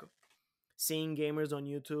 I'm like seeing gamers on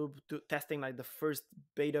YouTube testing like the first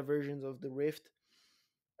beta versions of the Rift,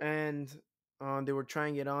 and they were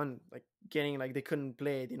trying it on, like getting like they couldn't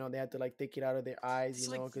play it. They had to like take it out of their eyes,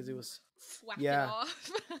 Just like because it was, whack it yeah,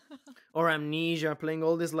 off. or Amnesia, playing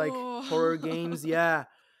all these like horror games. Oh. Yeah,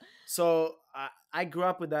 so I grew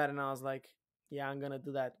up with that, and I was like, yeah, I'm gonna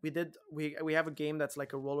do that. We have a game that's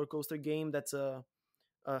like a roller coaster game that's a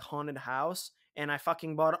haunted house, and I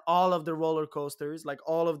fucking bought all of the roller coasters, like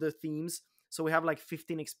all of the themes. So we have like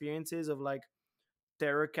 15 experiences of like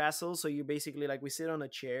terror castle. So you basically like we sit on a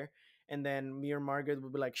chair, and then me or Margaret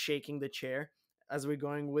would be like shaking the chair as we're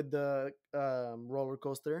going with the roller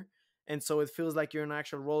coaster, and so it feels like you're in an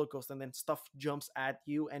actual roller coaster, and then stuff jumps at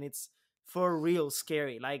you, and it's for real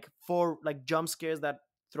scary, like for like jump scares that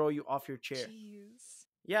throw you off your chair. Jeez.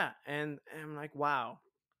 Yeah, and I'm like, wow,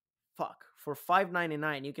 fuck, for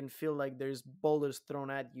 5.99 you can feel like there's boulders thrown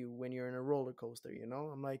at you when you're in a roller coaster.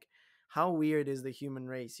 I'm like, how weird is the human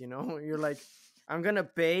race? You're like, I'm gonna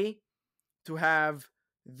pay to have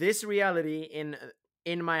this reality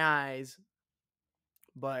in my eyes.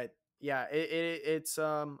 But yeah, it's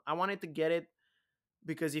I wanted to get it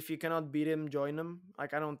because if you cannot beat him, join him.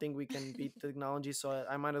 Like, I don't think we can beat technology, so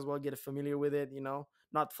I might as well get familiar with it.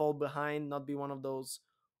 Not fall behind, not be one of those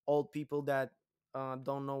old people that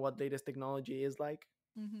don't know what latest technology is like.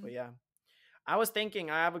 Mm-hmm. But yeah, I was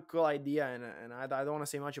thinking I have a cool idea, and I don't want to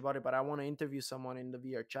say much about it, but I want to interview someone in the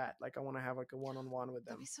VR chat. Like, I want to have like a one-on-one with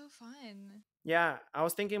That'd be them. so fun. Yeah, I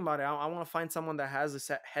was thinking about it. I want to find someone that has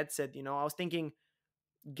a headset. I was thinking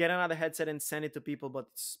get another headset and send it to people, but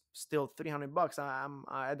it's still $300.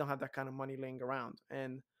 I don't have that kind of money laying around,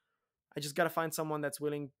 and I just gotta find someone that's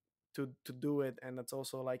willing to do it, and that's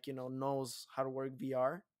also like knows how to work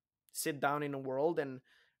VR. Sit down in a world. And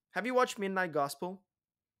have you watched Midnight Gospel?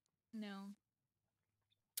 No.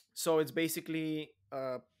 So it's basically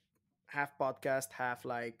half podcast, half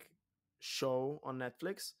like show on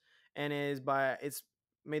Netflix, and it's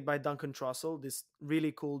made by Duncan Trussell, this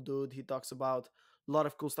really cool dude. He talks about a lot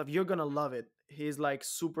of cool stuff. You're gonna love it. He's like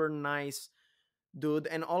super nice dude,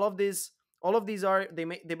 and all of these are they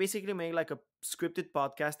basically make like a scripted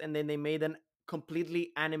podcast, and then they made an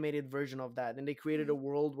completely animated version of that, and they created Hmm. a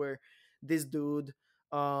world where this dude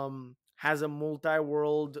has a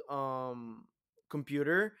multi-world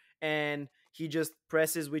computer, and he just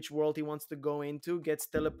presses which world he wants to go into, gets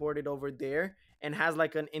teleported over there, and has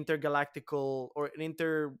like an intergalactical or an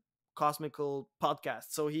intercosmical podcast.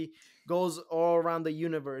 So he goes all around the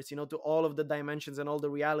universe, to all of the dimensions and all the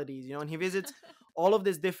realities, and he visits all of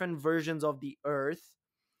these different versions of the Earth.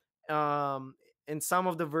 In some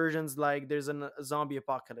of the versions, like there's a zombie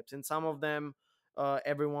apocalypse. In some of them,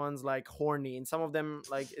 everyone's like horny. In some of them,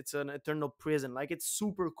 like it's an eternal prison. Like it's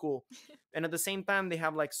super cool. And at the same time, they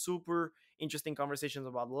have like super interesting conversations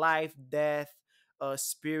about life, death,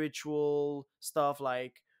 spiritual stuff,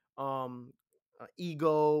 like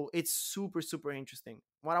ego. It's super super interesting.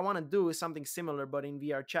 What I want to do is something similar but in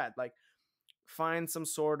VR chat, like find some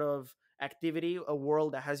sort of activity, a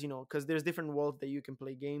world that has, because there's different worlds that you can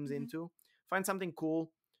play games Mhm. into. Find something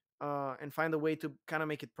cool, and find a way to kind of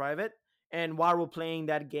make it private. And while we're playing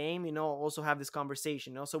that game, also have this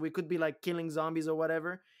conversation. So we could be like killing zombies or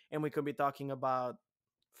whatever, and we could be talking about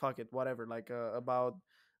fuck it, whatever, like about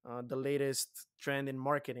the latest trend in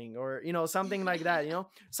marketing, or something like that.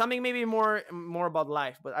 Something maybe more about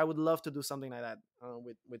life. But I would love to do something like that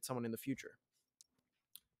with someone in the future.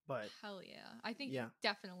 But Hell yeah. I think yeah.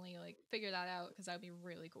 definitely like figure that out because that would be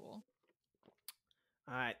really cool.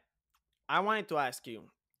 All right. I wanted to ask you,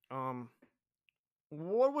 um,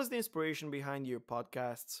 what was the inspiration behind your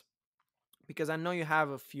podcasts? Because I know you have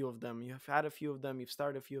a few of them. You have had a few of them. You've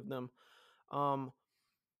started a few of them. Um,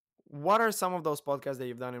 what are some of those podcasts that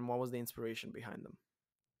you've done, and what was the inspiration behind them?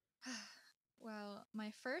 Well,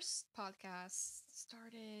 my first podcast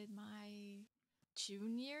started my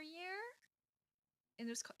junior year. And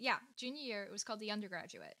it was yeah, junior year. It was called The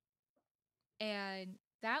Undergraduate. And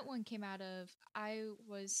that one came out of I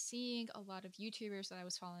was seeing a lot of YouTubers that I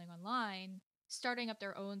was following online starting up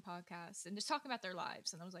their own podcasts and just talking about their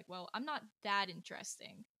lives. And I was like, well, I'm not that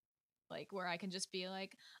interesting. Like where I can just be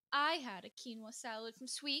like, I had a quinoa salad from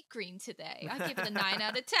Sweet Green today. I give it a 9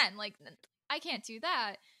 out of 10. Like I can't do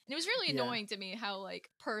that. And it was really Yeah. annoying to me how like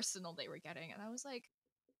personal they were getting. And I was like,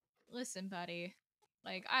 listen, buddy,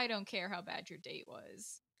 like I don't care how bad your date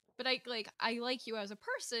was. But I like you as a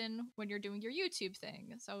person when you're doing your YouTube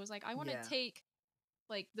thing. So I was like, I want Yeah. to take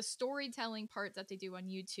like the storytelling part that they do on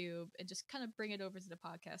YouTube and just kind of bring it over to the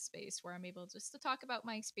podcast space where I'm able just to talk about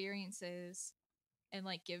my experiences and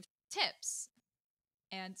like give tips.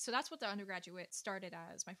 And so that's what the Undergraduate started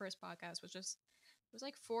as. My first podcast was just it was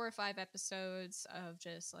like 4 or 5 episodes of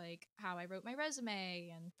just like how I wrote my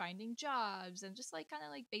resume and finding jobs and just like kind of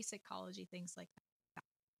like basic collegey things like that.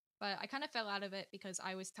 But I kind of fell out of it because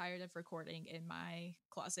I was tired of recording in my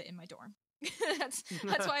closet in my dorm. That's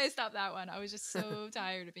why I stopped that one. I was just so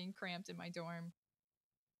tired of being cramped in my dorm.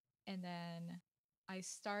 And then I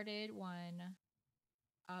started one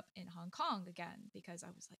up in Hong Kong again because I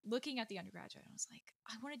was like looking at the Undergraduate and I was like,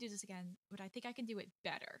 I want to do this again, but I think I can do it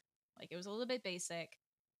better. Like it was a little bit basic.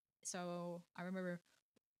 So I remember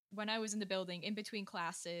when I was in the building in between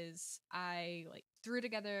classes, I like threw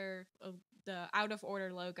together the out of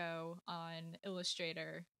order logo on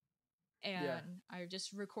Illustrator Yeah. and I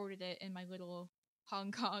just recorded it in my little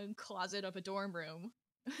Hong Kong closet of a dorm room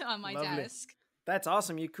on my Lovely. desk. That's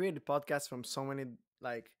awesome. You created podcasts from so many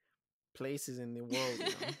like places in the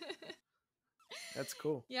world. That's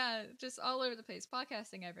cool. Yeah, just all over the place,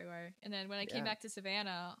 podcasting everywhere. And then when I came Yeah. back to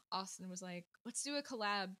Savannah, Austin was like, let's do a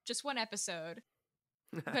collab, just one episode.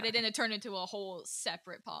 But it didn't turn into a whole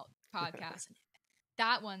separate podcast.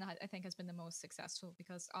 That one I think has been the most successful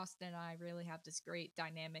because Austin and I really have this great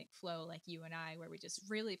dynamic flow, like you and I, where we just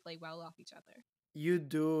really play well off each other. You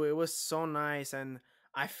do. It was so nice, and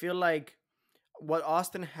I feel like what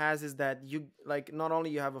Austin has is that you like not only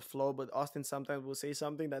you have a flow, but Austin sometimes will say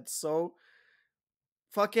something that's so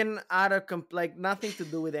fucking out of like nothing to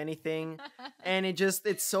do with anything, and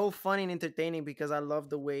it's so funny and entertaining because I love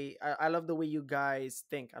the way you guys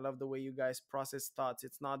think. I love the way you guys process thoughts.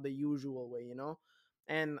 It's not the usual way.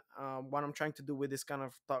 And what I'm trying to do with this kind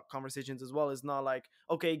of conversations as well is not like,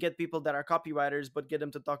 okay, get people that are copywriters but get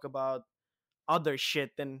them to talk about other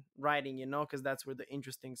shit than writing, because that's where the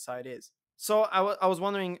interesting side is. So I was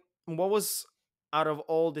wondering, what was out of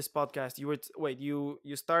all this podcast you were wait, you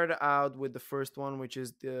started out with the first one, which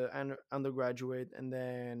is the Undergraduate, and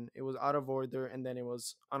then it was Out of Order, and then it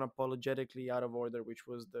was Unapologetically Out of Order, which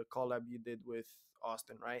was the collab you did with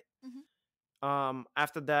Austin, right? Mhm.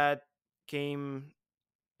 After that came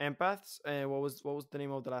Empaths. What was the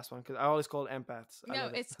name of the last one? Because I always call it Empaths. I No,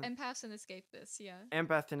 love it. it's Empaths and Escapists, yeah.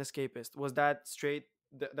 Empath and Escapist. Was that straight?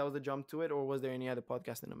 That was the jump to it, or was there any other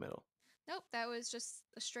podcast in the middle? Nope, that was just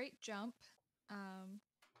a straight jump. Um,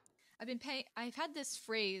 I've had this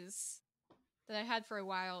phrase that I had for a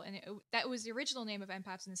while, and that was the original name of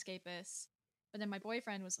Empaths and Escapists. But then my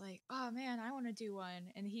boyfriend was like, "Oh man, I want to do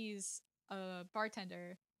one," and he's a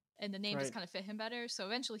bartender, and the name just Right. kind of fit him better. So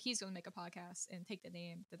eventually, he's going to make a podcast and take the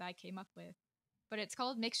name that I came up with. But it's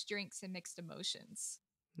called Mixed Drinks and Mixed Emotions.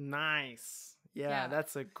 Nice. Yeah, Yeah.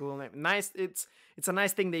 that's a cool name. Nice. It's a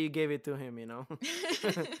nice thing that you gave it to him, you know.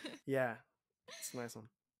 Yeah, it's a nice one.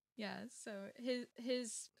 Yeah, so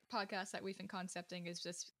his podcast that we've been concepting is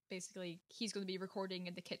just basically he's going to be recording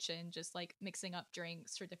in the kitchen, just like mixing up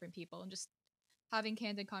drinks for different people and just having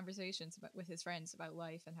candid conversations with his friends about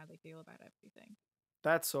life and how they feel about everything.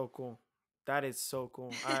 That's so cool. That is so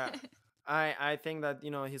cool. I think that,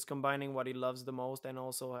 he's combining what he loves the most and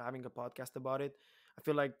also having a podcast about it. I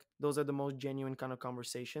feel like those are the most genuine kind of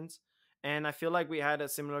conversations. And I feel like we had a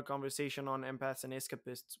similar conversation on Empaths and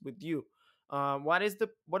Escapists with you. What is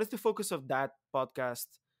the focus of that podcast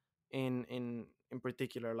in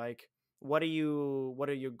particular? Like, what are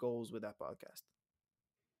your goals with that podcast?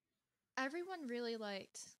 Everyone really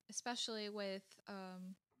liked, especially with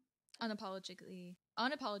unapologetically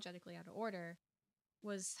out of order,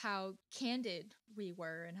 was how candid we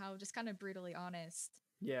were and how just kind of brutally honest.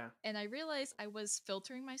 Yeah, And I realized I was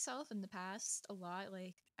filtering myself in the past a lot.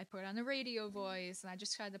 Like I put on a radio voice and I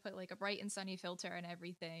just tried to put like a bright and sunny filter and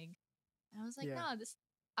everything. And I was like, yeah, no, this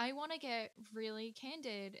I want to get really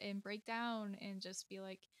candid and break down and just be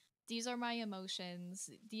like, these are my emotions,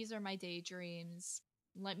 these are my daydreams.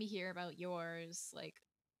 Let me hear about yours. Like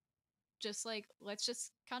let's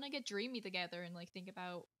just kind of get dreamy together and like think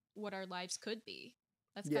about what our lives could be.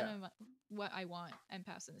 That's kind yeah. of what I want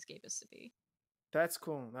Empaths and Escapists to be. That's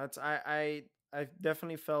cool. I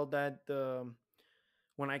definitely felt that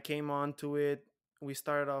when I came on to it, we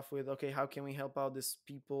started off with, okay, how can we help out these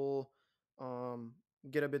people um,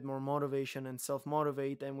 get a bit more motivation and self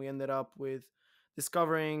motivate, and we ended up with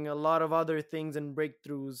discovering a lot of other things and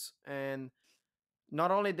breakthroughs. And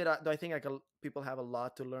not only do I think people have a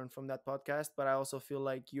lot to learn from that podcast, but I also feel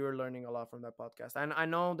like you're learning a lot from that podcast. And I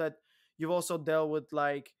know that you've also dealt with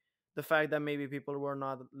like the fact that maybe people were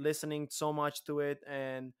not listening so much to it,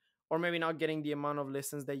 and or maybe not getting the amount of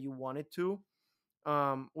listens that you wanted to,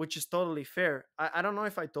 which is totally fair. I don't know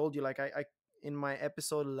if I told you, like I in my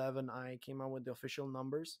episode 11 I came out with the official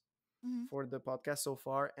numbers Mm-hmm. for the podcast so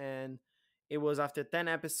far, and it was after 10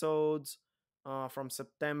 episodes, from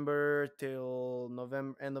September till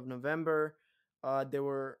November, end of November. There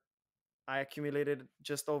were I accumulated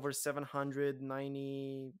just over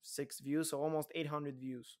 796 views, so almost 800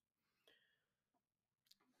 views.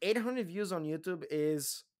 800 views on YouTube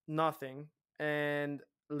is nothing, and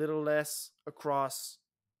a little less across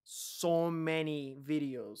so many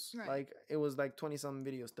videos. Right. Like it was like 20 some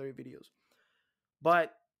videos, 30 videos.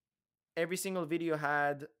 But every single video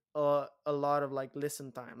had a lot of like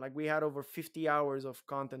listen time. Like we had over 50 hours of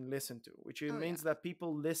content listened to, which Oh yeah. means that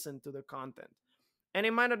people listen to the content. And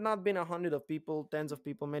it might have not been 100 of people, tens of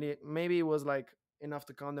people, maybe it was like enough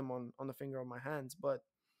to count them on the finger of my hands. But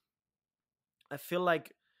I feel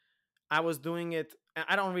like I was doing it.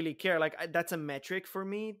 I don't really care. Like that's a metric for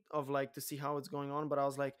me of like to see how it's going on. But I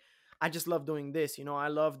was like, I just love doing this. I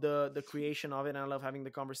love the creation of it, and I love having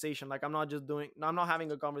the conversation. Like I'm not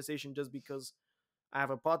having a conversation just because I have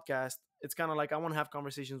a podcast. It's kind of like I want to have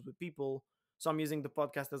conversations with people, so I'm using the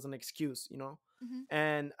podcast as an excuse. Mm-hmm.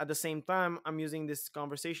 And at the same time, I'm using these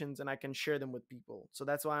conversations and I can share them with people. So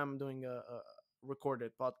that's why I'm doing a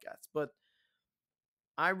recorded podcast. But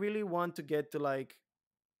I really want to get to like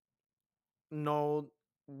know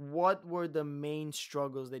what were the main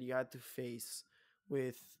struggles that you had to face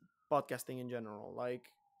with podcasting in general. Like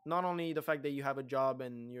not only the fact that you have a job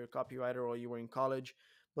and you're a copywriter or you were in college,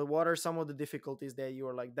 but what are some of the difficulties that you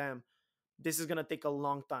were like, damn, this is gonna take a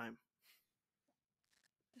long time.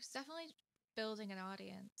 It's definitely building an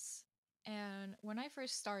audience. And when I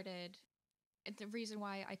first started, the reason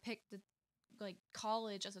why I picked the like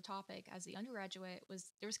college as a topic as the undergraduate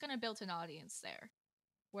was there was kind of built an audience there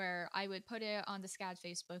where I would put it on the SCAD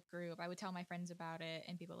Facebook group. I would tell my friends about it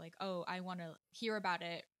and people like, "Oh, I want to hear about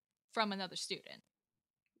it from another student."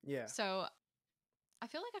 Yeah, So, I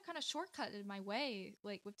feel like I kind of shortcutted my way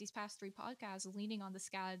like with these past three podcasts leaning on the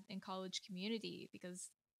SCAD and college community because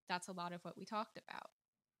that's a lot of what we talked about.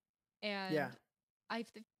 yeah, And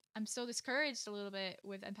I've I'm so discouraged a little bit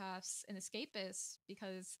with empaths and escapists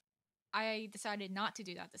because I decided not to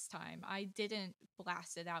do that this time. I didn't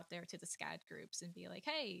blast it out there to the SCAD groups and be like,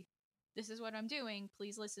 "Hey, this is what I'm doing.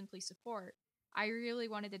 Please listen, please support." I really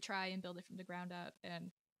wanted to try and build it from the ground up,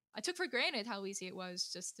 and I took for granted how easy it was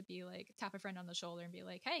just to be like tap a friend on the shoulder and be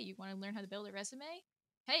like, "Hey, you want to learn how to build a resume?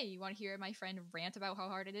 Hey, you want to hear my friend rant about how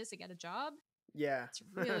hard it is to get a job?" yeah. It's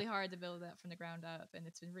really hard to build that from the ground up, and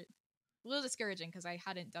it's been a little discouraging because I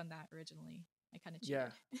hadn't done that originally. I kind of Yeah.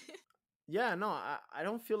 cheated. Yeah, no, I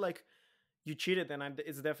don't feel like you cheated, and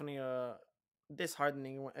it's definitely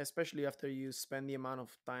disheartening, especially after you spend the amount of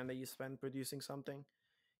time that you spend producing something.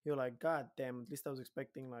 You're like, God damn, at least I was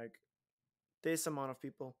expecting like this amount of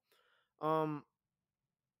people. Um,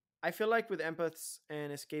 I feel like with Empaths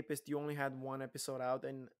and Escapists, you only had one episode out,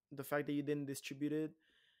 and the fact that you didn't distribute it,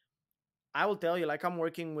 I will tell you, like I'm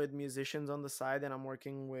working with musicians on the side, and I'm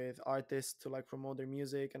working with artists to like promote their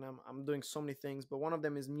music, and I'm doing so many things. But one of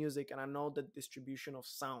them is music, and I know the distribution of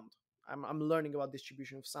sound. I'm learning about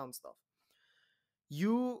distribution of sound stuff.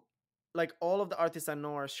 You like all of the artists I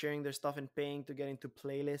know are sharing their stuff and paying to get into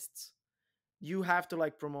playlists. You have to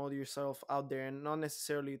like promote yourself out there, and not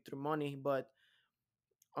necessarily through money, but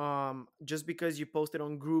just because you post it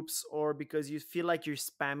on groups or because you feel like you're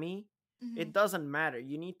spammy, Hmm. it doesn't matter.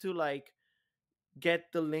 You need to like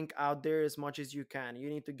get the link out there as much as you can. You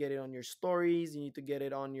need to get it on your stories, you need to get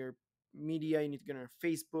it on your media, you need to get it on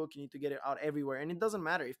Facebook, you need to get it out everywhere. And it doesn't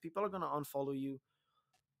matter if people are going to unfollow you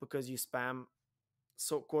because you spam,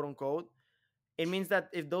 so quote unquote. It means that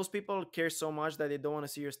if those people care so much that they don't want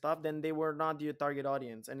to see your stuff, then they were not your target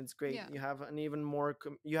audience, and it's great. Yeah. You have an even more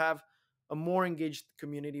you have a more engaged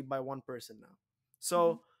community by one person now. Hmm.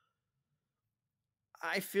 So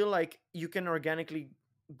I feel like you can organically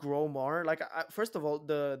grow more. Like first of all,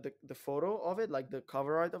 the photo of it, like the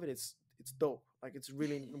cover art of it, it's dope. Like it's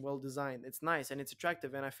really well designed. It's nice and it's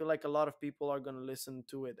attractive, and I feel like a lot of people are gonna listen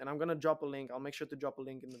to it. And I'm gonna drop a link. I'll make sure to drop a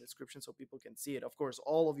link in the description so people can see it. Of course,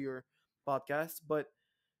 all of your podcasts, but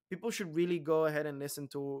people should really go ahead and listen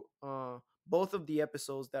to both of the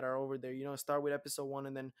episodes that are over there. You know, start with episode 1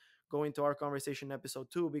 and then go into our conversation episode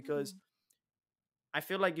 2, because Hmm. I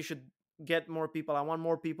feel like you should get more people. I want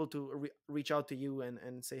more people to reach out to you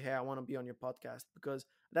and say, "Hey, I want to be on your podcast," because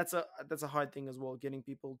that's a hard thing as well. Getting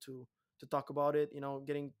people to talk about it, you know,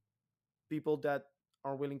 getting people that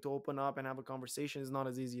are willing to open up and have a conversation is not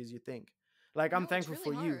as easy as you think. Like I'm No, it's thankful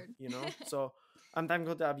really for you, hard. you know. So I'm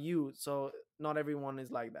thankful to have you. So not everyone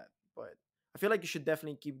is like that, but I feel like you should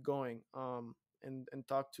definitely keep going. And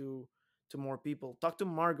talk to more people. Talk to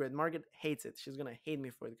Margaret. Margaret hates it. She's gonna hate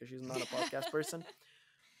me for it because she's not a podcast person.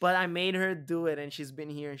 But I made her do it, and she's been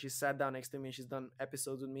here and she sat down next to me and she's done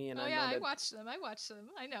episodes with me, and Oh I yeah, know I that. watched them. I watched them.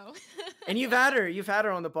 I know. And you've had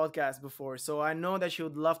her on the podcast before, so I know that she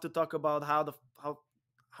would love to talk about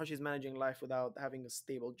how she's managing life without having a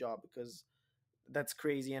stable job, because that's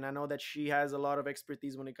crazy. And I know that she has a lot of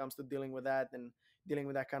expertise when it comes to dealing with that and dealing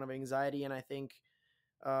with that kind of anxiety. And I think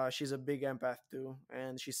she's a big empath too,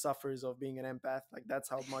 and she suffers of being an empath. Like that's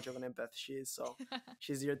how much of an empath she is. So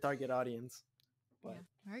she's your target audience. Yeah, But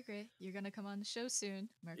Margaret, you're gonna come on the show soon.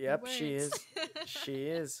 Mark my yep, she words. is. She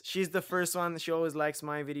is. She's the first one. She always likes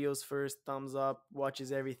my videos first, thumbs up,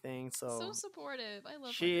 watches everything. So So supportive. I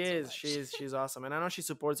love she Margaret so is. much. She's awesome, and I know she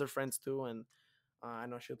supports her friends too. And I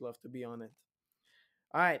know she'd love to be on it.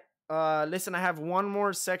 All right. Listen, I have one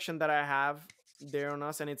more section that I have there on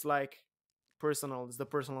us, and it's like personal. It's the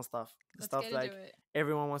personal stuff, the Let's stuff get into like it.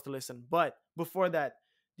 everyone wants to listen. But before that,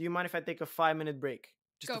 do you mind if I take a 5 minute break?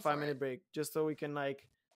 Just a Go five for it. minute break, just so we can like.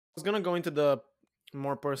 I was gonna go into the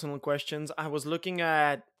more personal questions. I was looking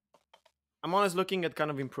at. I'm always looking at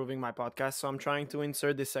kind of improving my podcast, so I'm trying to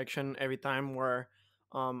insert this section every time where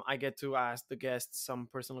I get to ask the guests some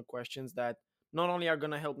personal questions that not only are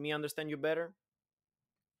gonna help me understand you better,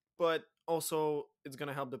 but also it's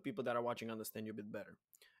gonna help the people that are watching understand you a bit better.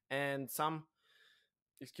 And some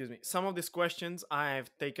of these questions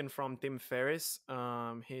I've taken from Tim Ferriss.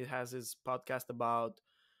 He has his podcast about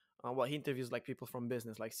he interviews like people from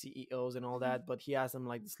business, like CEOs and all Hmm. that, but he asks them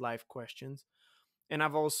like these live questions. And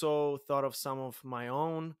I've also thought of some of my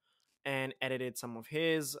own and edited some of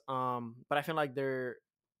his. But I feel like there are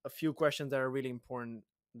a few questions that are really important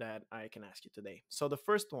that I can ask you today. So the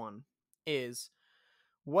first one is,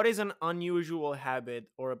 what is an unusual habit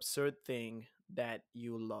or absurd thing that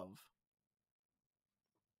you love?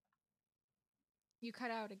 You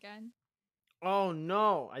cut out again. Oh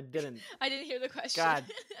no, I didn't. I didn't hear the question. God,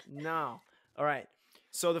 no. All right.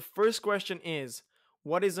 So the first question is,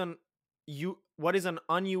 what is an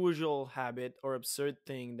unusual habit or absurd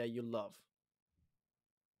thing that you love?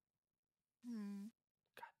 Hmm.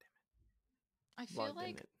 God I damn, feel Vlad didn't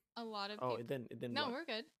like it? a lot of Oh, people. it didn't No, block. we're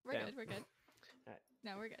good. We're Damn. good. We're good. All right.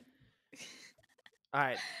 No, we're good. All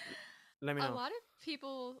right. Let me a know. lot of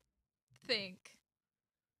people think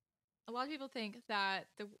a lot of people think that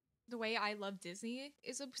the way I love Disney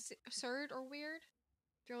is absurd or weird.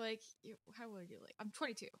 They're like, how old are you? Like, I'm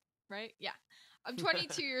 22, right? Yeah, I'm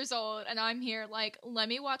 22 years old, and I'm here like, let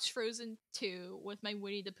me watch Frozen 2 with my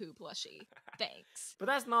Winnie the Pooh plushie. Thanks. But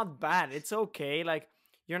that's not bad. It's okay. Like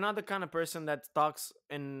you're not the kind of person that talks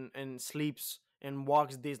and sleeps and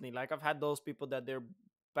walks Disney. Like I've had those people that their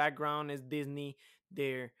background is Disney,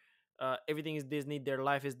 their everything is Disney, their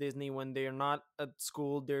life is Disney. When they're not at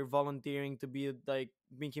school, they're volunteering to be like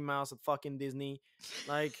Mickey Mouse at fucking Disney.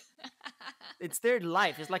 Like it's their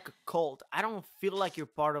life. It's like a cult. I don't feel like you're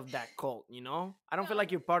part of that cult, you know? I don't feel No.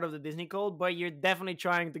 like you're part of the Disney cult, but you're definitely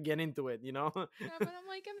trying to get into it, you know? Yeah, but I'm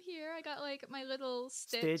like, I'm here. I got like my little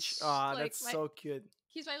Stitch. Stitch, Ah, like that's my so cute.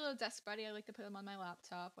 he's my little desk buddy. I like to put him on my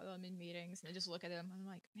laptop while I'm in meetings, and I just look at him. And I'm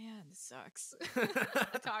like, man, this sucks.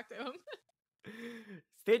 I talk to him.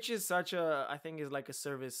 Stitch is such a, I think is like a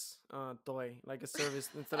service toy, like a service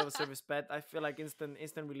instead of a service pet. I feel like instant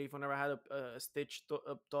relief whenever I had a Stitch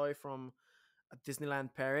a toy from Disneyland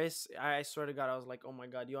Paris. I swear to God, I was like, oh my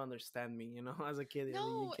God, you understand me, you know? As a kid, you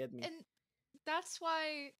No, get me. and that's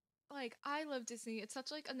why like I love Disney. It's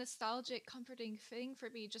such like a nostalgic, comforting thing for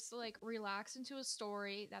me just to like relax into a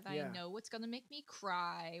story that I Yeah. know what's gonna make me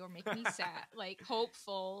cry or make me sad, like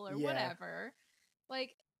hopeful or Yeah. whatever.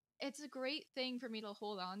 Like it's a great thing for me to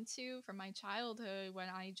hold on to from my childhood when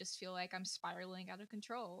I just feel like I'm spiraling out of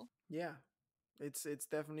control. Yeah. It's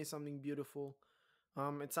definitely something beautiful.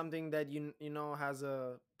 It's something that you know has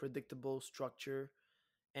a predictable structure,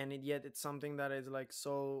 and yet it's something that is like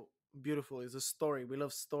so beautiful. It's a story. We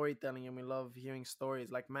love storytelling and we love hearing stories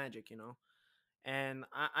like magic, you know. And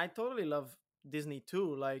I totally love Disney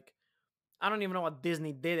too. Like I don't even know what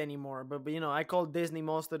Disney did anymore, but you know I call Disney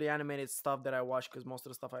most of the animated stuff that I watched because most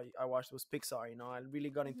of the stuff I watched was Pixar. You know, I really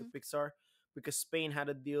got into Hmm. Pixar because Spain had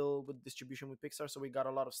a deal with distribution with Pixar, so we got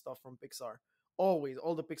a lot of stuff from Pixar. Always,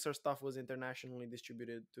 all the Pixar stuff was internationally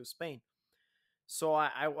distributed to Spain. So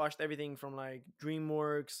I watched everything from like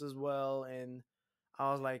DreamWorks as well, and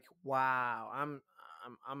I was like, wow,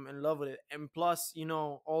 I'm in love with it. And plus, you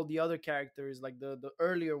know, all the other characters, like the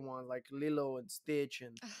earlier ones, like Lilo and Stitch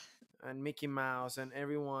and Mickey Mouse and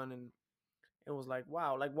everyone, and it was like,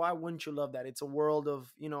 wow, like why wouldn't you love that? It's a world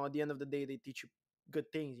of, you know, at the end of the day, they teach you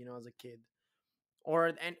good things, you know, as a kid, or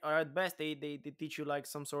at best, they teach you like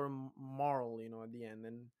some sort of moral, you know, at the end,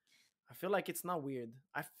 and I feel like it's not weird.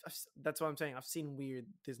 That's what I'm saying. I've seen weird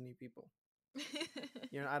Disney people.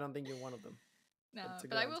 You know, I don't think you're one of them. No, But it's a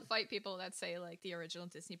but good I will answer. fight people that say like the original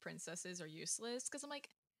Disney princesses are useless because I'm like,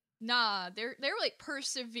 nah, they're like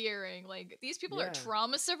persevering. Like these people are Yeah.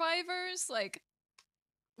 trauma survivors. Like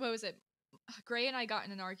what was it? Gray and I got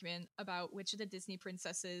in an argument about which of the Disney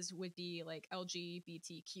princesses would be like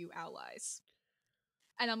LGBTQ allies.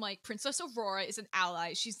 And I'm like, Princess Aurora is an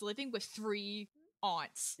ally. She's living with 3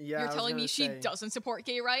 aunts. You're Yeah, I was telling me gonna she say. doesn't support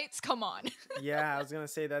gay rights? Come on. Yeah, I was gonna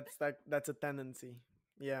say that's a tendency.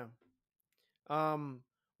 Yeah. Um.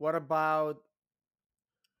 What about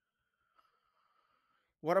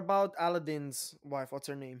Aladdin's wife? What's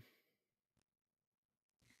her name?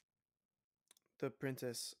 The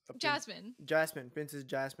princess. Jasmine. Jasmine. Princess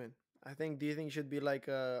Jasmine. I think. Do you think she should be like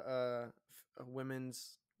a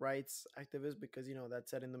women's rights activist because you know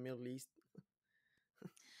that's set in the Middle East?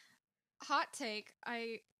 Hot take.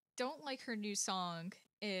 I don't like her new song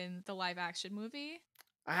in the live action movie.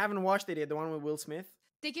 I haven't watched it yet. The one with Will Smith.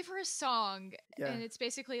 They give her a song Yeah. and it's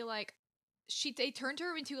basically like they turned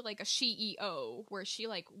her into like a CEO where she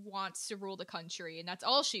like wants to rule the country and that's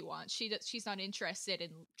all she wants. She's not interested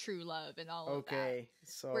in true love and all of that. Okay.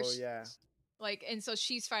 Where So yeah. like and so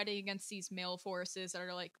she's fighting against these male forces that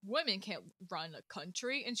are like women can't run a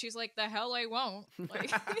country and she's like the hell I won't.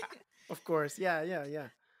 Like Of course. Yeah. Yeah. Yeah.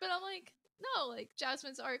 but I'm like no, like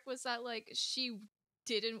Jasmine's arc was that like she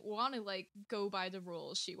didn't want to like go by the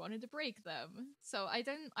rules. She wanted to break them. So I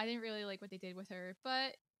didn't really like what they did with her,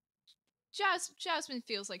 but Jasmine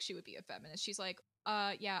feels like she would be a feminist. She's like,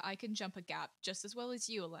 yeah, I can jump a gap just as well as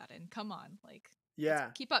you, Aladdin. Come on, like, let's Yeah.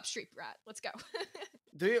 keep up, Street Rat. Let's go.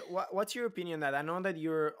 Do you? What's your opinion on that? I know that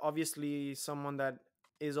you're obviously someone that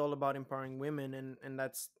is all about empowering women, and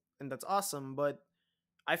that's awesome. But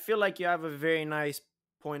I feel like you have a very nice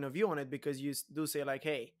point of view on it because you do say like,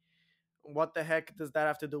 hey, what the heck does that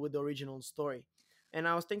have to do with the original story? And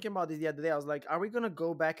I was thinking about this the other day. I was like, are we gonna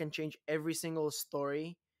go back and change every single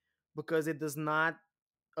story because it does not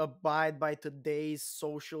abide by today's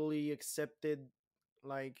socially accepted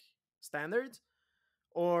like standards?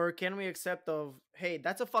 Or can we accept of, hey,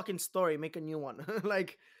 that's a fucking story, make a new one?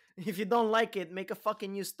 Like if you don't like it, make a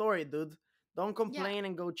fucking new story, dude. Don't Yeah, complain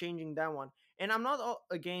and go changing that one. And I'm not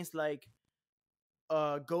against like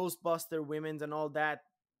Ghostbuster women's and all that,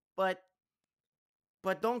 but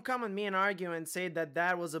don't come at me and argue and say that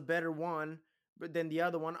that was a better one than the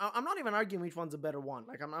other one. I'm not even arguing which one's a better one.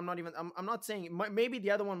 Like I'm not even I'm not saying maybe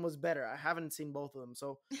the other one was better. I haven't seen both of them,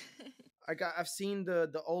 so I've seen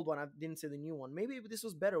the old one. I didn't see the new one. Maybe this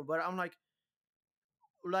was better, but I'm like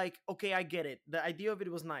okay, I get it. The idea of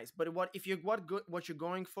it was nice, but what if you what you're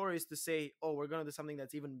going for is to say, oh, we're gonna do something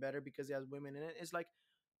that's even better because it has women in it. It's like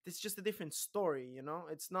it's just a different story, you know.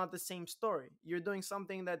 It's not the same story. You're doing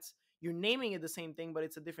something that's you're naming it the same thing, but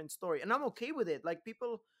it's a different story, and I'm okay with it. Like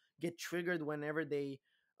people get triggered whenever they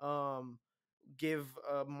um give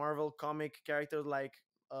Marvel comic characters like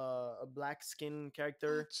a black skin Oh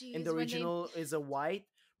character and the jeez, when they original is a white,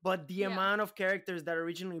 but the yeah. amount of characters that are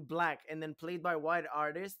originally black and then played by white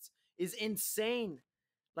artists is insane.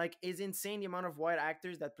 Like is insane the amount of white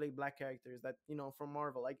actors that play black characters that you know from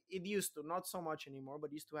Marvel. Like it used to, not so much anymore,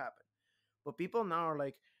 but used to happen. But people now are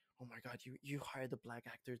like, oh my god, you hired a black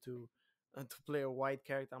actor to play a white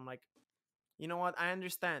character. I'm like, you know what? I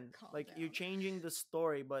understand. Calm Like you're down. changing the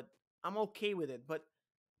story, but I'm okay with it. But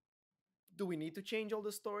do we need to change all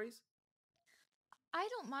the stories? I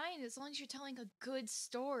don't mind as long as you're telling a good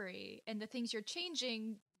story and the things you're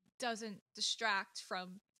changing doesn't distract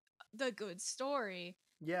from the good story.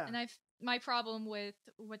 Yeah, And I've my problem with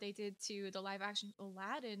what they did to the live action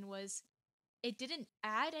Aladdin was it didn't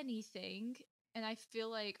add anything, and I feel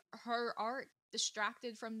like her art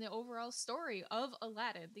distracted from the overall story of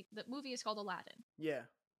Aladdin. The movie is called Aladdin. yeah,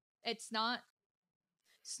 It's not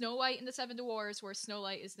Snow White and the Seven Dwarfs where Snow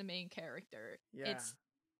White is the main character. yeah, It's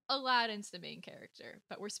Aladdin's the main character,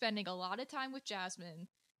 but we're spending a lot of time with Jasmine,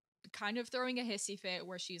 kind of throwing a hissy fit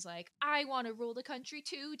where she's like, I want to rule the country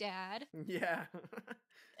too, Dad. yeah,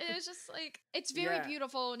 And it was just like, it's very yeah,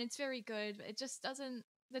 beautiful and it's very good, but it just doesn't,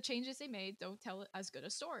 the changes they made don't tell it as good a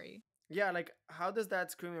story. yeah. Like, how does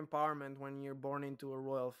that scream empowerment when you're born into a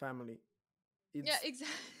royal family? Yeah, It's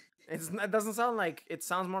exactly. it doesn't sound like it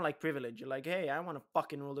sounds more like privilege. You're like, hey, I want to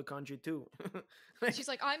fucking rule the country too. Like, She's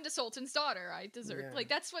like, I'm the Sultan's daughter. I deserve, yeah, like,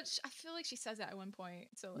 that's what, I feel like she says that at one point.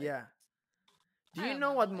 So, like, yeah. Do I you don't know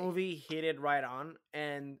know. what Like, movie hit it right on?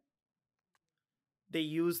 And they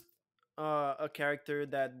used a character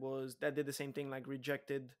that did the same thing, like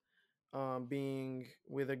rejected being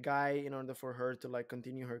with a guy in order for her to like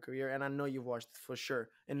continue her career. And I know you've watched it for sure.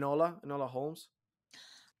 Enola Holmes.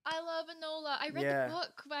 I love Enola. I read the Yeah.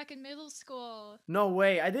 book back in middle school. No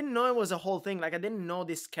way. I didn't know it was a whole thing. Like I didn't know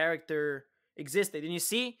this character existed. And you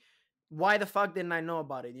see, why the fuck didn't I know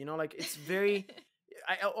about it? You know, like it's very.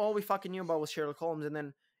 All we fucking knew about was Sherlock Holmes, and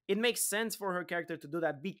then it makes sense for her character to do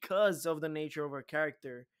that because of the nature of her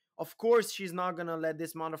character. Of course, she's not gonna let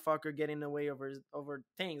this motherfucker get in the way of her over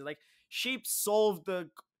things. Like she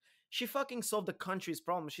fucking solved the country's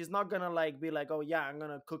problem. She's not gonna like be like, oh yeah, I'm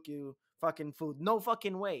gonna cook you fucking food. No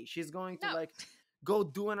fucking way. She's going to No. like go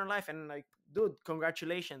do in her life and like, dude,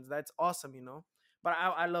 congratulations, that's awesome, you know. But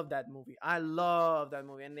I love that movie. I love that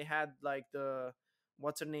movie, and they had like the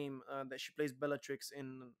what's her name that she plays Bellatrix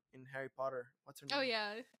in Harry Potter. What's her Oh, name?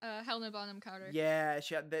 yeah. Helena Bonham Carter. Yeah,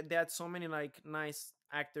 they had so many like nice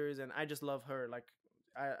actors, and I just love her. Like,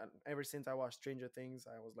 I ever since I watched Stranger Things,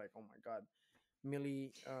 I was like, oh my god,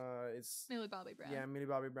 Millie is Millie Bobby Brown. yeah, Millie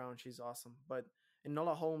Bobby Brown. She's awesome. But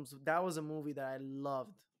Enola Holmes, that was a movie that I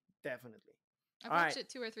loved, definitely. I've All watched right. it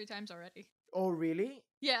 2 or 3 times already. Oh really?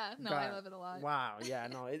 Yeah, no, I God. love it a lot. Wow. Yeah.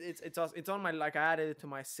 No. It's on my like I added it to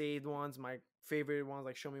my saved ones, my favorite ones.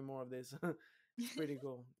 Like show me more of this. It's pretty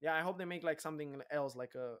cool. Yeah. I hope they make like something else,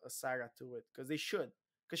 like a saga to it, because they should.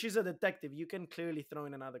 Because she's a detective, you can clearly throw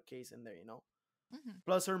in another case in there, you know. Hmm.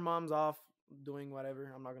 Plus her mom's off doing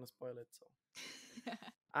whatever. I'm not gonna spoil it. So.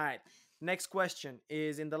 All right. Next question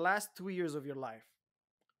is: in the last 2 years of your life,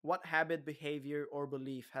 what habit, behavior, or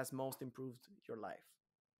belief has most improved your life?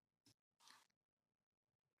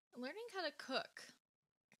 Learning how to cook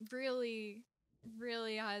really,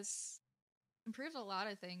 really has improved a lot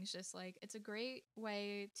of things. Just like, it's a great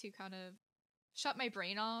way to kind of shut my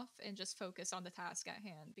brain off and just focus on the task at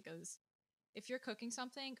hand. Because if you're cooking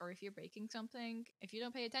something or if you're baking something, if you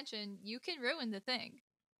don't pay attention, you can ruin the thing.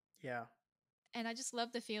 Yeah. And I just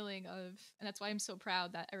love the feeling of, and that's why I'm so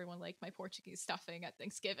proud that everyone liked my Portuguese stuffing at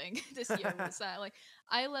Thanksgiving this year, was that, like,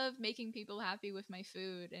 I love making people happy with my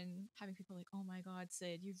food and having people like, oh my God,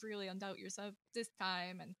 Sid, you've really undoubt yourself this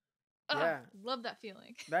time. And Yeah. love that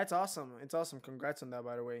feeling. That's awesome. It's awesome. Congrats on that,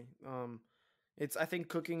 by the way. It's I think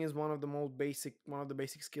cooking is one of the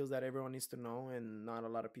basic skills that everyone needs to know, and not a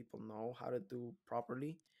lot of people know how to do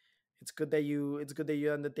properly. It's good that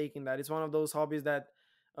you're undertaking that. It's one of those hobbies that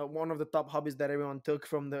one of the top hobbies that everyone took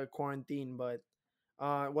from the quarantine. But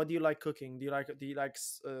what do you like cooking? Do you like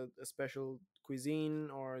a special cuisine,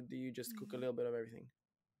 or do you just cook a Mm, little bit of everything?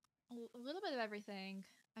 a little bit of everything.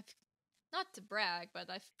 I've, not to brag, but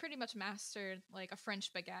I've pretty much mastered like a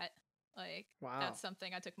French baguette. Like, Wow. that's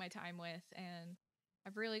something I took my time with, and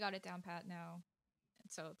I've really got it down pat now.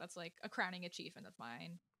 And so that's like a crowning achievement of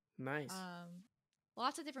mine. Nice.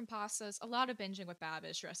 Lots of different pastas, a lot of binging with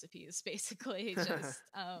Babish recipes, basically. Just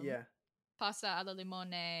Yeah. pasta alla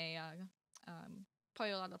limone,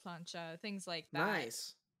 pollo alla plancha, things like that.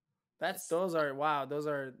 Nice. That's Just those are wow,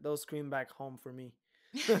 those scream back home for me.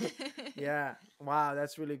 Yeah. Wow,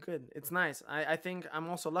 that's really good. It's nice. I think I'm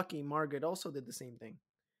also lucky Margaret also did the same thing.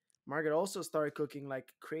 Margaret also started cooking like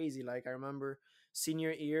crazy. Like I remember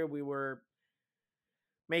senior year we were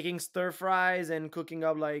making stir fries and cooking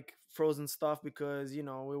up like frozen stuff because we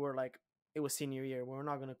were like it was senior year. We were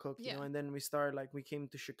not gonna cook, yeah. and then we started like we came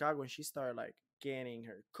to Chicago and she started like getting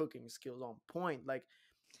her cooking skills on point. Like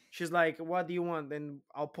she's like, "What do you want?" Then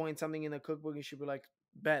I'll point something in the cookbook, and she'll be like,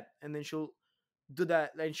 "Bet," and then she'll do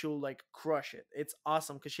that, and she'll like crush it. It's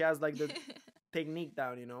awesome because she has like the technique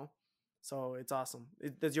down. So it's awesome.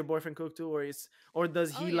 Does your boyfriend cook too, or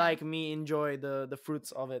does Oh he yeah. like me enjoy the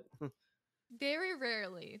fruits of it? Very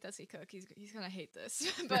rarely does he cook. He's gonna hate this,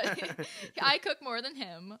 but I cook more than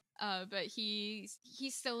him. But he's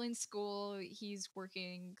still in school. He's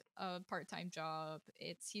working a part time job.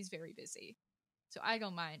 He's very busy, so I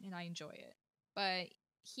don't mind and I enjoy it. But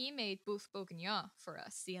he made bouffe bourguignon for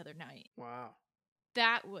us the other night. Wow,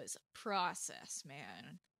 That was a process,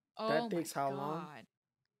 man. Oh that my takes how long? god,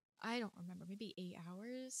 I don't remember. Maybe 8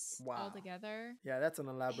 hours Wow, altogether. yeah, that's an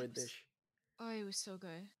It elaborate was dish. it was so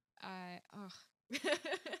good.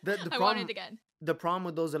 The I wanted problem it again. the problem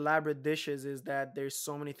with those elaborate dishes is that there's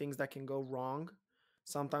so many things that can go wrong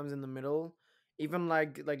sometimes in the middle, even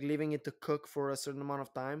like leaving it to cook for a certain amount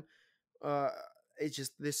of time. uh it's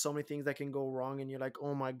just there's so many things that can go wrong and you're like,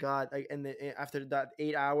 oh my god. After that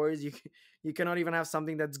 8 hours you cannot even have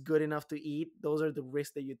something that's good enough to eat. Those are the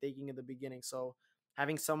risks that you're taking in the beginning. So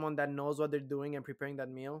having someone that knows what they're doing and preparing that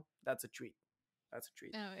meal, that's a treat. That's a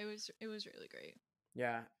treat. No, it was really great.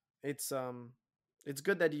 Yeah, it's it's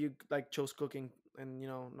good that you like chose cooking and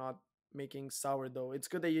not making sourdough. It's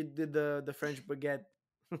good that you did the French baguette.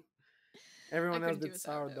 I Everyone else couldn't do did a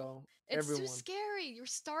sourdough. sourdough. It's too Everyone. scary. Your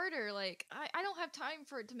starter, like I don't have time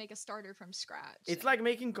for it to make a starter from scratch. It's like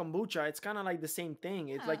making kombucha. It's kind of like the same thing.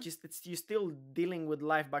 It's Yeah. like you still dealing with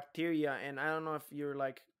live bacteria, and I don't know if you're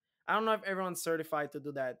like, I don't know if everyone's certified to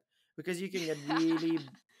do that because you can get really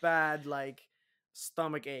bad like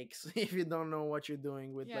stomach aches if you don't know what you're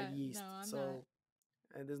doing with like Yeah, no, yeast. I'm not. So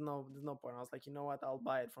there's no point. I was like, you know what? I'll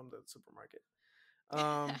buy it from the supermarket.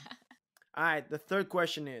 Um, all right. The third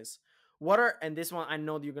question is, and this one I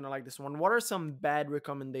know that you're gonna like this one. What are some bad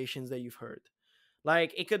recommendations that you've heard?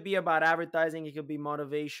 Like it could be about advertising, it could be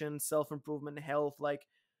motivation, self improvement, health. Like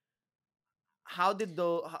how did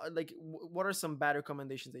those? What are some bad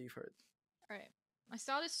recommendations that you've heard? All right. I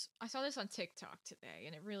saw this on TikTok today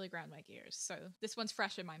and it really ground my gears. So this one's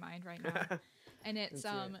fresh in my mind right now. And it's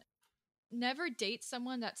Let's hear it. never date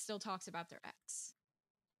someone that still talks about their ex.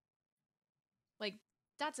 Like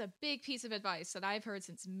that's a big piece of advice that I've heard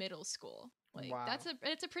since middle school. Like Wow.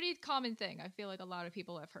 it's a pretty common thing. I feel like a lot of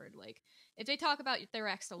people have heard like if they talk about their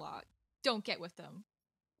ex a lot, don't get with them.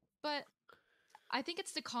 But I think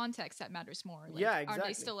it's the context that matters more. Yeah, Like, are they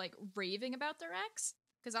exactly. still like raving about their ex?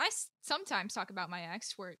 Because sometimes talk about my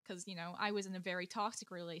ex, where because I was in a very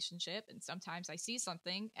toxic relationship, and sometimes I see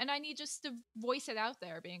something and I need just to voice it out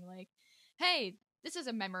there, being like, "Hey, this is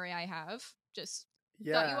a memory I have. Just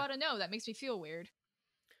thought you Yeah, ought to know. That makes me feel weird."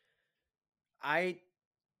 I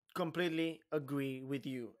completely agree with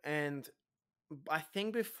you. And I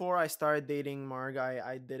think before I started dating Marg,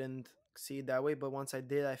 I didn't see it that way. But once I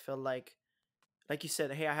did, I felt like you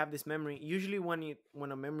said, hey, I have this memory. Usually,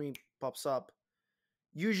 when a memory pops up,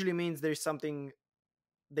 usually means there's something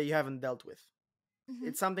that you haven't dealt with. Hmm.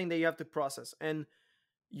 It's something that you have to process, and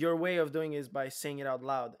your way of doing is by saying it out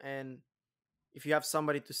loud. And if you have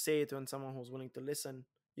somebody to say it to and someone who's willing to listen,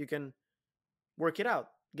 you can work it out,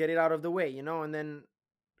 get it out of the way, and then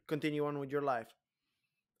continue on with your life.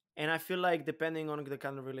 And I feel like depending on the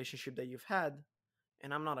kind of relationship that you've had,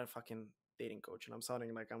 and I'm not a fucking dating coach, and I'm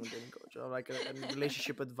sounding like I'm a dating coach or like a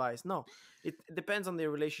relationship advice. No, it depends on the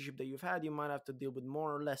relationship that you've had. You might have to deal with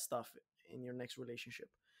more or less stuff in your next relationship.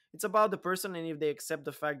 It's about the person and if they accept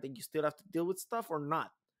the fact that you still have to deal with stuff or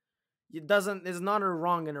not. It doesn't. It's not a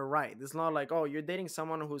wrong and a right. It's not like, oh, you're dating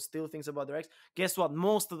someone who still thinks about their ex. Guess what?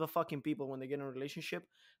 Most of the fucking people when they get in a relationship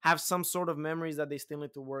have some sort of memories that they still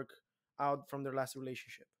need to work out from their last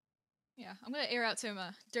relationship. Yeah, I'm gonna air out some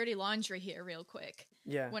dirty laundry here real quick.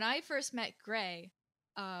 Yeah. When I first met Gray,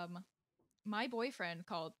 um, my boyfriend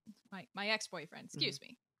called my ex boyfriend. Hmm. Excuse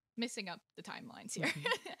me, mixing up the timelines here.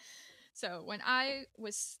 Hmm. So when I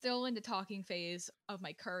was still in the talking phase of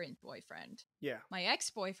my current boyfriend, Yeah. my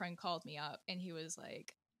ex-boyfriend called me up and he was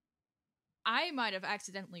like, I might have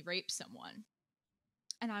accidentally raped someone.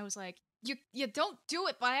 And I was like, you don't do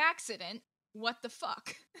it by accident. What the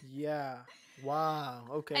fuck? Yeah. Wow.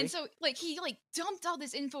 And Okay. so like he like dumped all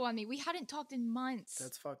this info on me. We hadn't talked in months.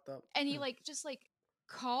 That's fucked up. And he like just like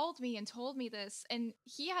called me and told me this, and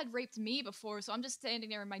he had raped me before, so I'm just standing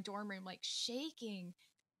there in my dorm room like shaking,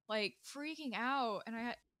 like freaking out. And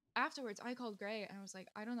afterwards I called Gray and I was like,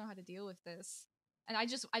 I don't know how to deal with this. And I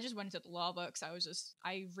just went into the law books.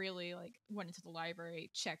 I really like went into the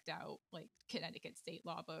library, checked out like Connecticut state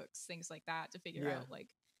law books, things like that, to figure Yeah. out like,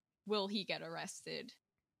 will he get arrested?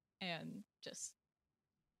 And just,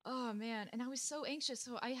 oh man. And I was so anxious,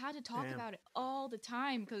 so I had to talk Damn. about it all the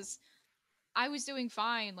time because I was doing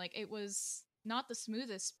fine. Like, it was not the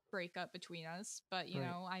smoothest breakup between us, but you Right.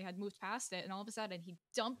 know, I had moved past it, and all of a sudden he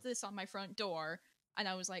dumped this on my front door, and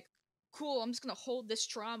I was like, cool, I'm just gonna hold this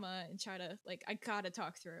trauma and try to, like, I gotta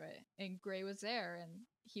talk through it. And Gray was there, and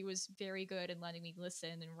he was very good in letting me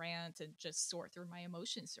listen and rant and just sort through my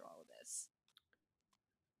emotions through all of this.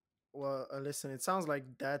 Well, listen, it sounds like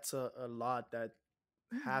that's a lot that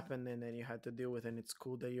Mm-hmm. happened and then you had to deal with, and it's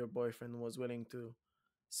cool that your boyfriend was willing to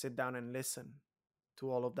sit down and listen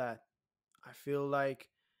to all of that. I feel like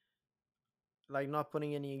not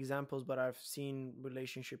putting any examples, but I've seen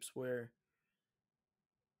relationships where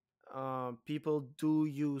people do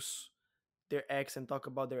use their ex and talk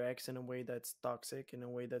about their ex in a way that's toxic, in a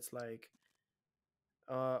way that's like,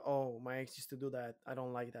 oh, my ex used to do that, I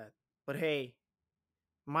don't like that, but hey,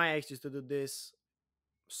 my ex used to do this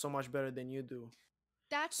so much better than you do.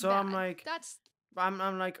 That's So I'm bad. like, That's I'm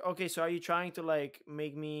like, okay, so are you trying to like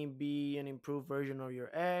make me be an improved version of your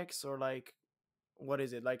ex, or like, what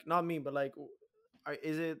is it? Like, not me, but like,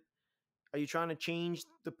 is it? Are you trying to change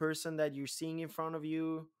the person that you're seeing in front of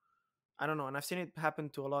you? I don't know, and I've seen it happen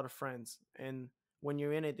to a lot of friends, and when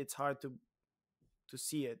you're in it, it's hard to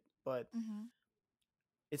see it, but mm-hmm.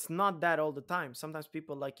 it's not that all the time. Sometimes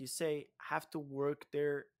people, like you say, have to work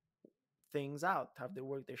their things out, have to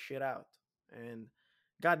work their shit out, and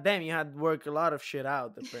goddamn, you had to work a lot of shit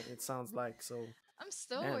out. It sounds like so. I'm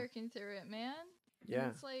still Damn. working through it, man. And Yeah.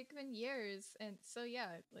 it's like been years. And so,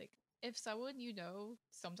 yeah, like if someone you know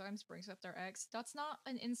sometimes brings up their ex, that's not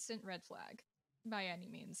an instant red flag by any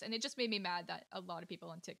means. And it just made me mad that a lot of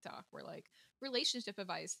people on TikTok were like, relationship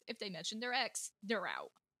advice, if they mention their ex, they're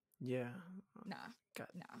out. Yeah. Nah, God.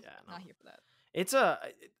 nah, Yeah. No. not here for that. It's a.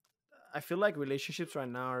 I feel like relationships right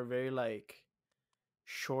now are very like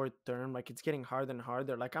short term. Like it's getting harder and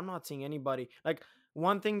harder. Like I'm not seeing anybody. Like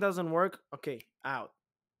one thing doesn't work. Okay, out.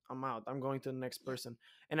 I'm out. I'm going to the next Yep. person.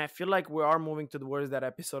 And I feel like we are moving towards that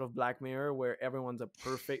episode of Black Mirror where everyone's a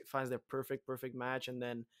perfect finds their perfect match, and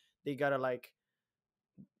then they gotta like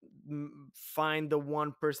find the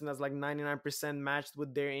one person that's like 99% matched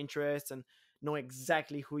with their interests and know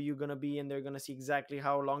exactly who you're gonna be, and they're gonna see exactly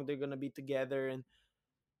how long they're gonna be together. And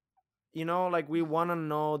like we Mm-hmm. want to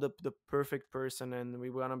know the perfect person, and we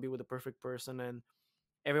want to be with the perfect person, and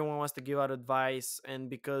everyone wants to give out advice, and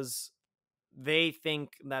because they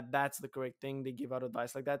think that that's the correct thing, they give out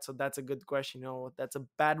advice like that. So that's a good question. That's a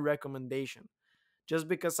bad recommendation. Just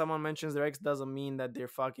because someone mentions their ex doesn't mean that they're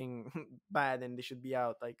fucking bad and they should be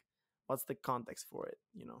out. Like, what's the context for it?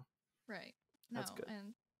 Right. That's No, good.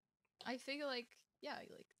 and I feel like, yeah,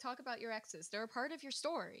 like talk about your exes. They're a part of your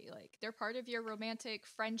story. Like they're part of your romantic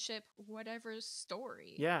friendship, whatever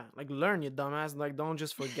story. Yeah, like learn, you dumbass. Like, don't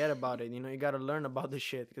just forget about it. You gotta learn about the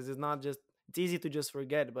shit, because it's not just, it's easy to just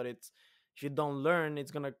forget, but it's, if you don't learn,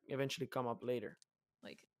 it's gonna eventually come up later.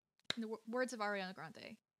 Like in the words of Ariana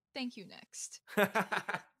Grande, thank you next.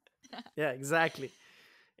 Yeah, exactly.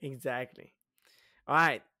 Exactly. All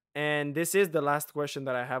right. And this is the last question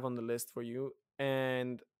that I have on the list for you.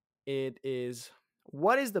 And it is,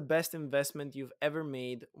 what is the best investment you've ever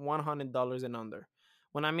made, $100 and under?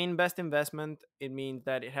 When I mean best investment, it means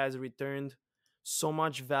that it has returned so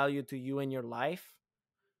much value to you in your life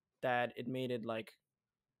that it made it like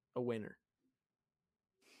a winner.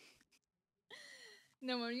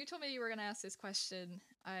 No, when you told me you were gonna ask this question,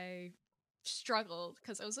 I struggled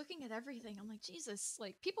because I was looking at everything. I'm like, Jesus,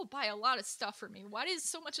 like people buy a lot of stuff for me. Why does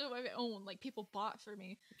so much of what I own like people bought for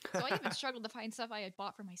me? So I even struggled to find stuff I had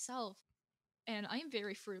bought for myself. And I am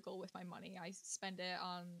very frugal with my money. I spend it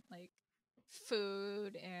on like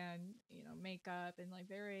food and makeup and like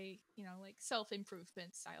very like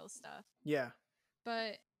self-improvement style stuff. Yeah.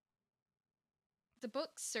 But the book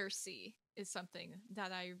Circe is something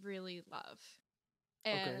that I really love,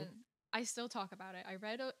 and Okay. I still talk about it. I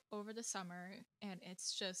read it over the summer, and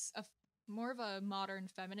it's just more of a modern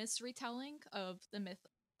feminist retelling of the myth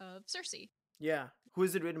of Circe. Yeah. Who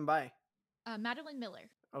is it written by? Madeline Miller.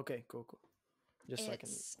 Okay, cool, cool. Just so I can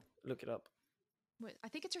It's look it up. I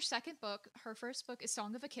think it's her second book. Her first book is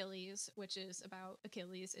Song of Achilles, which is about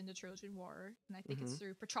Achilles in the Trojan War, and I think Mm-hmm. it's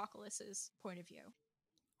through Patroclus's point of view.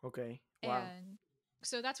 Okay. Wow. And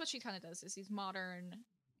so that's what she kind of does, is these modern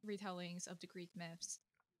retellings of the Greek myths.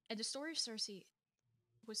 And the story of Circe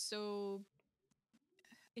was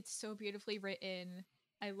it's so beautifully written.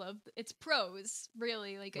 I love it's prose,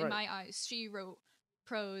 really. Like in Right. my eyes, she wrote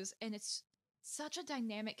prose, and it's such a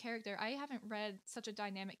dynamic character. I haven't read such a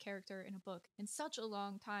dynamic character in a book in such a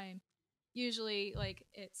long time. Usually, like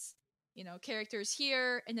it's characters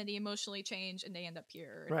here, and then they emotionally change, and they end up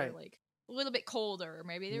here, and they're Right. like a little bit colder,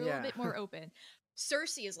 maybe they're a little Yeah. bit more open.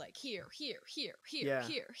 Circe is like here, Yeah.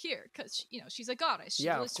 here, because she's a goddess. She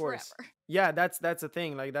Yeah, of lives course. forever. Yeah, that's the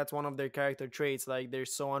thing. Like that's one of their character traits. Like they're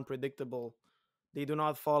so unpredictable. They do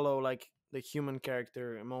not follow like the human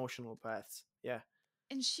character emotional paths. Yeah,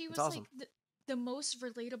 And she it's was like awesome. the most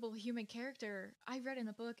relatable human character I read in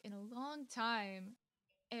a book in a long time,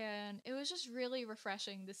 and it was just really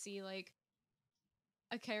refreshing to see like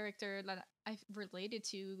a character that I related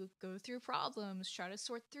to go through problems, try to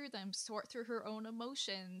sort through them, sort through her own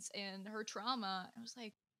emotions and her trauma. I was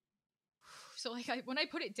like, so like when I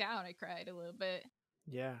put it down, I cried a little bit.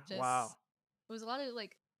 Yeah. Wow. Just it was a lot of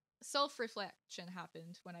like self reflection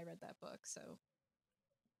happened when I read that book. So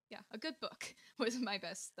yeah, a good book was my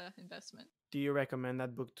best investment. Do you recommend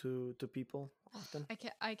that book to people often?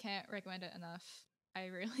 I can't recommend it enough. I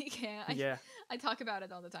really can't. Yeah. I talk about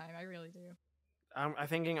it all the time. I really do. I'm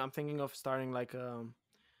thinking of starting like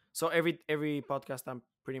so every podcast I'm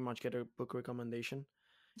pretty much get a book recommendation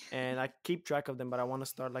and I keep track of them, but I want to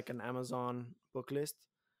start like an Amazon book list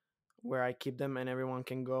where I keep them and everyone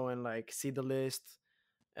can go and like see the list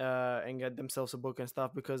and get themselves a book and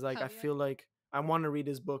stuff because like Hell I yeah. feel like I want to read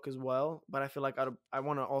this book as well, but I feel like I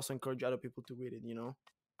want to also encourage other people to read it.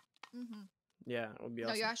 Mm-hmm. Yeah, it would be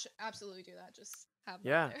No, you awesome. should absolutely do that. Just have that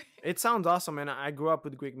Yeah, there. it sounds awesome, and I grew up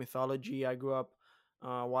with Greek mythology. I grew up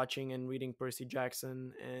watching and reading Percy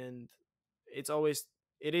Jackson, and it's always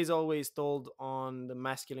it is always told on the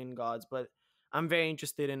masculine gods, but I'm very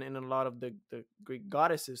interested in a lot of the Greek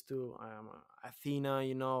goddesses too.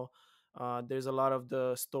 Athena, there's a lot of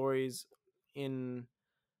the stories in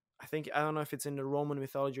I don't know if it's in the Roman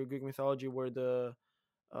mythology or Greek mythology where the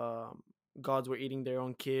um, gods were eating their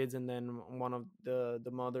own kids, and then one of the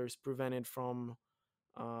mothers prevented from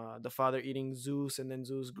the father eating Zeus, and then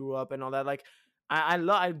Zeus grew up and all that. Like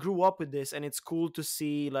I grew up with this, and it's cool to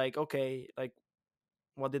see like okay, like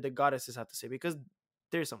what did the goddesses have to say because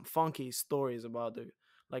there's some funky stories about the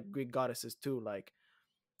like Greek goddesses too, like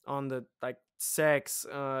on the like sex,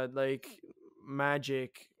 like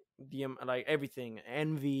magic, like everything,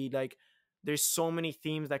 envy, like there's so many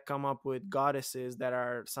themes that come up with goddesses that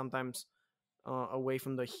are sometimes away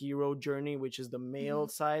from the hero journey, which is the Mm-hmm. male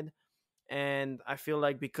side. And I feel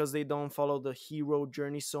like because they don't follow the hero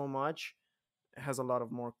journey so much, it has a lot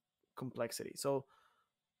of more complexity. So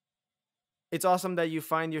it's awesome that you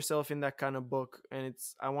find yourself in that kind of book, and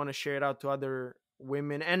it's I want to share it out to other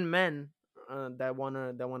women and men that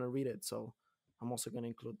wanna read it. So I'm also gonna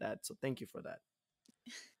include that. So thank you for that.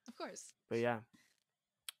 Of course. But yeah,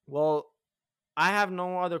 well, I have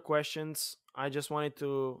no other questions. I just wanted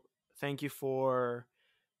to thank you for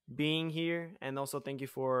being here, and also thank you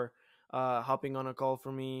for hopping on a call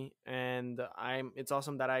for me. And it's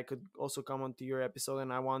awesome that I could also come onto your episode,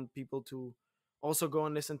 and I want people to also go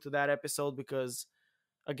and listen to that episode because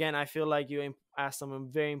again I feel like you asked some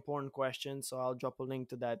very important questions, so I'll drop a link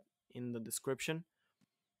to that in the description.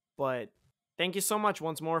 But thank you so much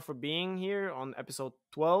once more for being here on episode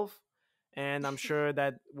 12, and I'm sure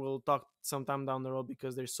that we'll talk sometime down the road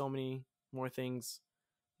because there's so many more things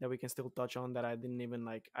that we can still touch on that I didn't even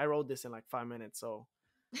like. I wrote this in like 5 minutes, so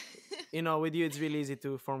with you it's really easy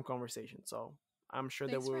to form conversation. So I'm sure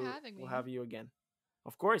that Thanks for we'll having we'll me. have you again.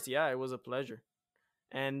 Of course, yeah, it was a pleasure.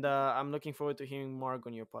 And I'm looking forward to hearing Mark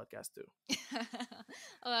on your podcast too.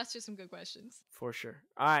 I'll ask you some good questions. For sure.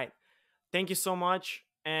 All right. Thank you so much.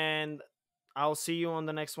 And I'll see you on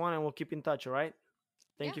the next one and we'll keep in touch. All right.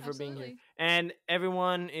 Yeah, Thank you for being here. absolutely. And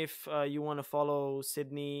everyone, if you want to follow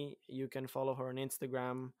Sydney, you can follow her on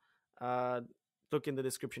Instagram. Uh, look in the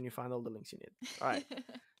description. You find all the links you need. All right.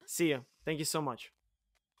 See you. Thank you so much.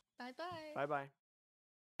 Bye bye. Bye bye.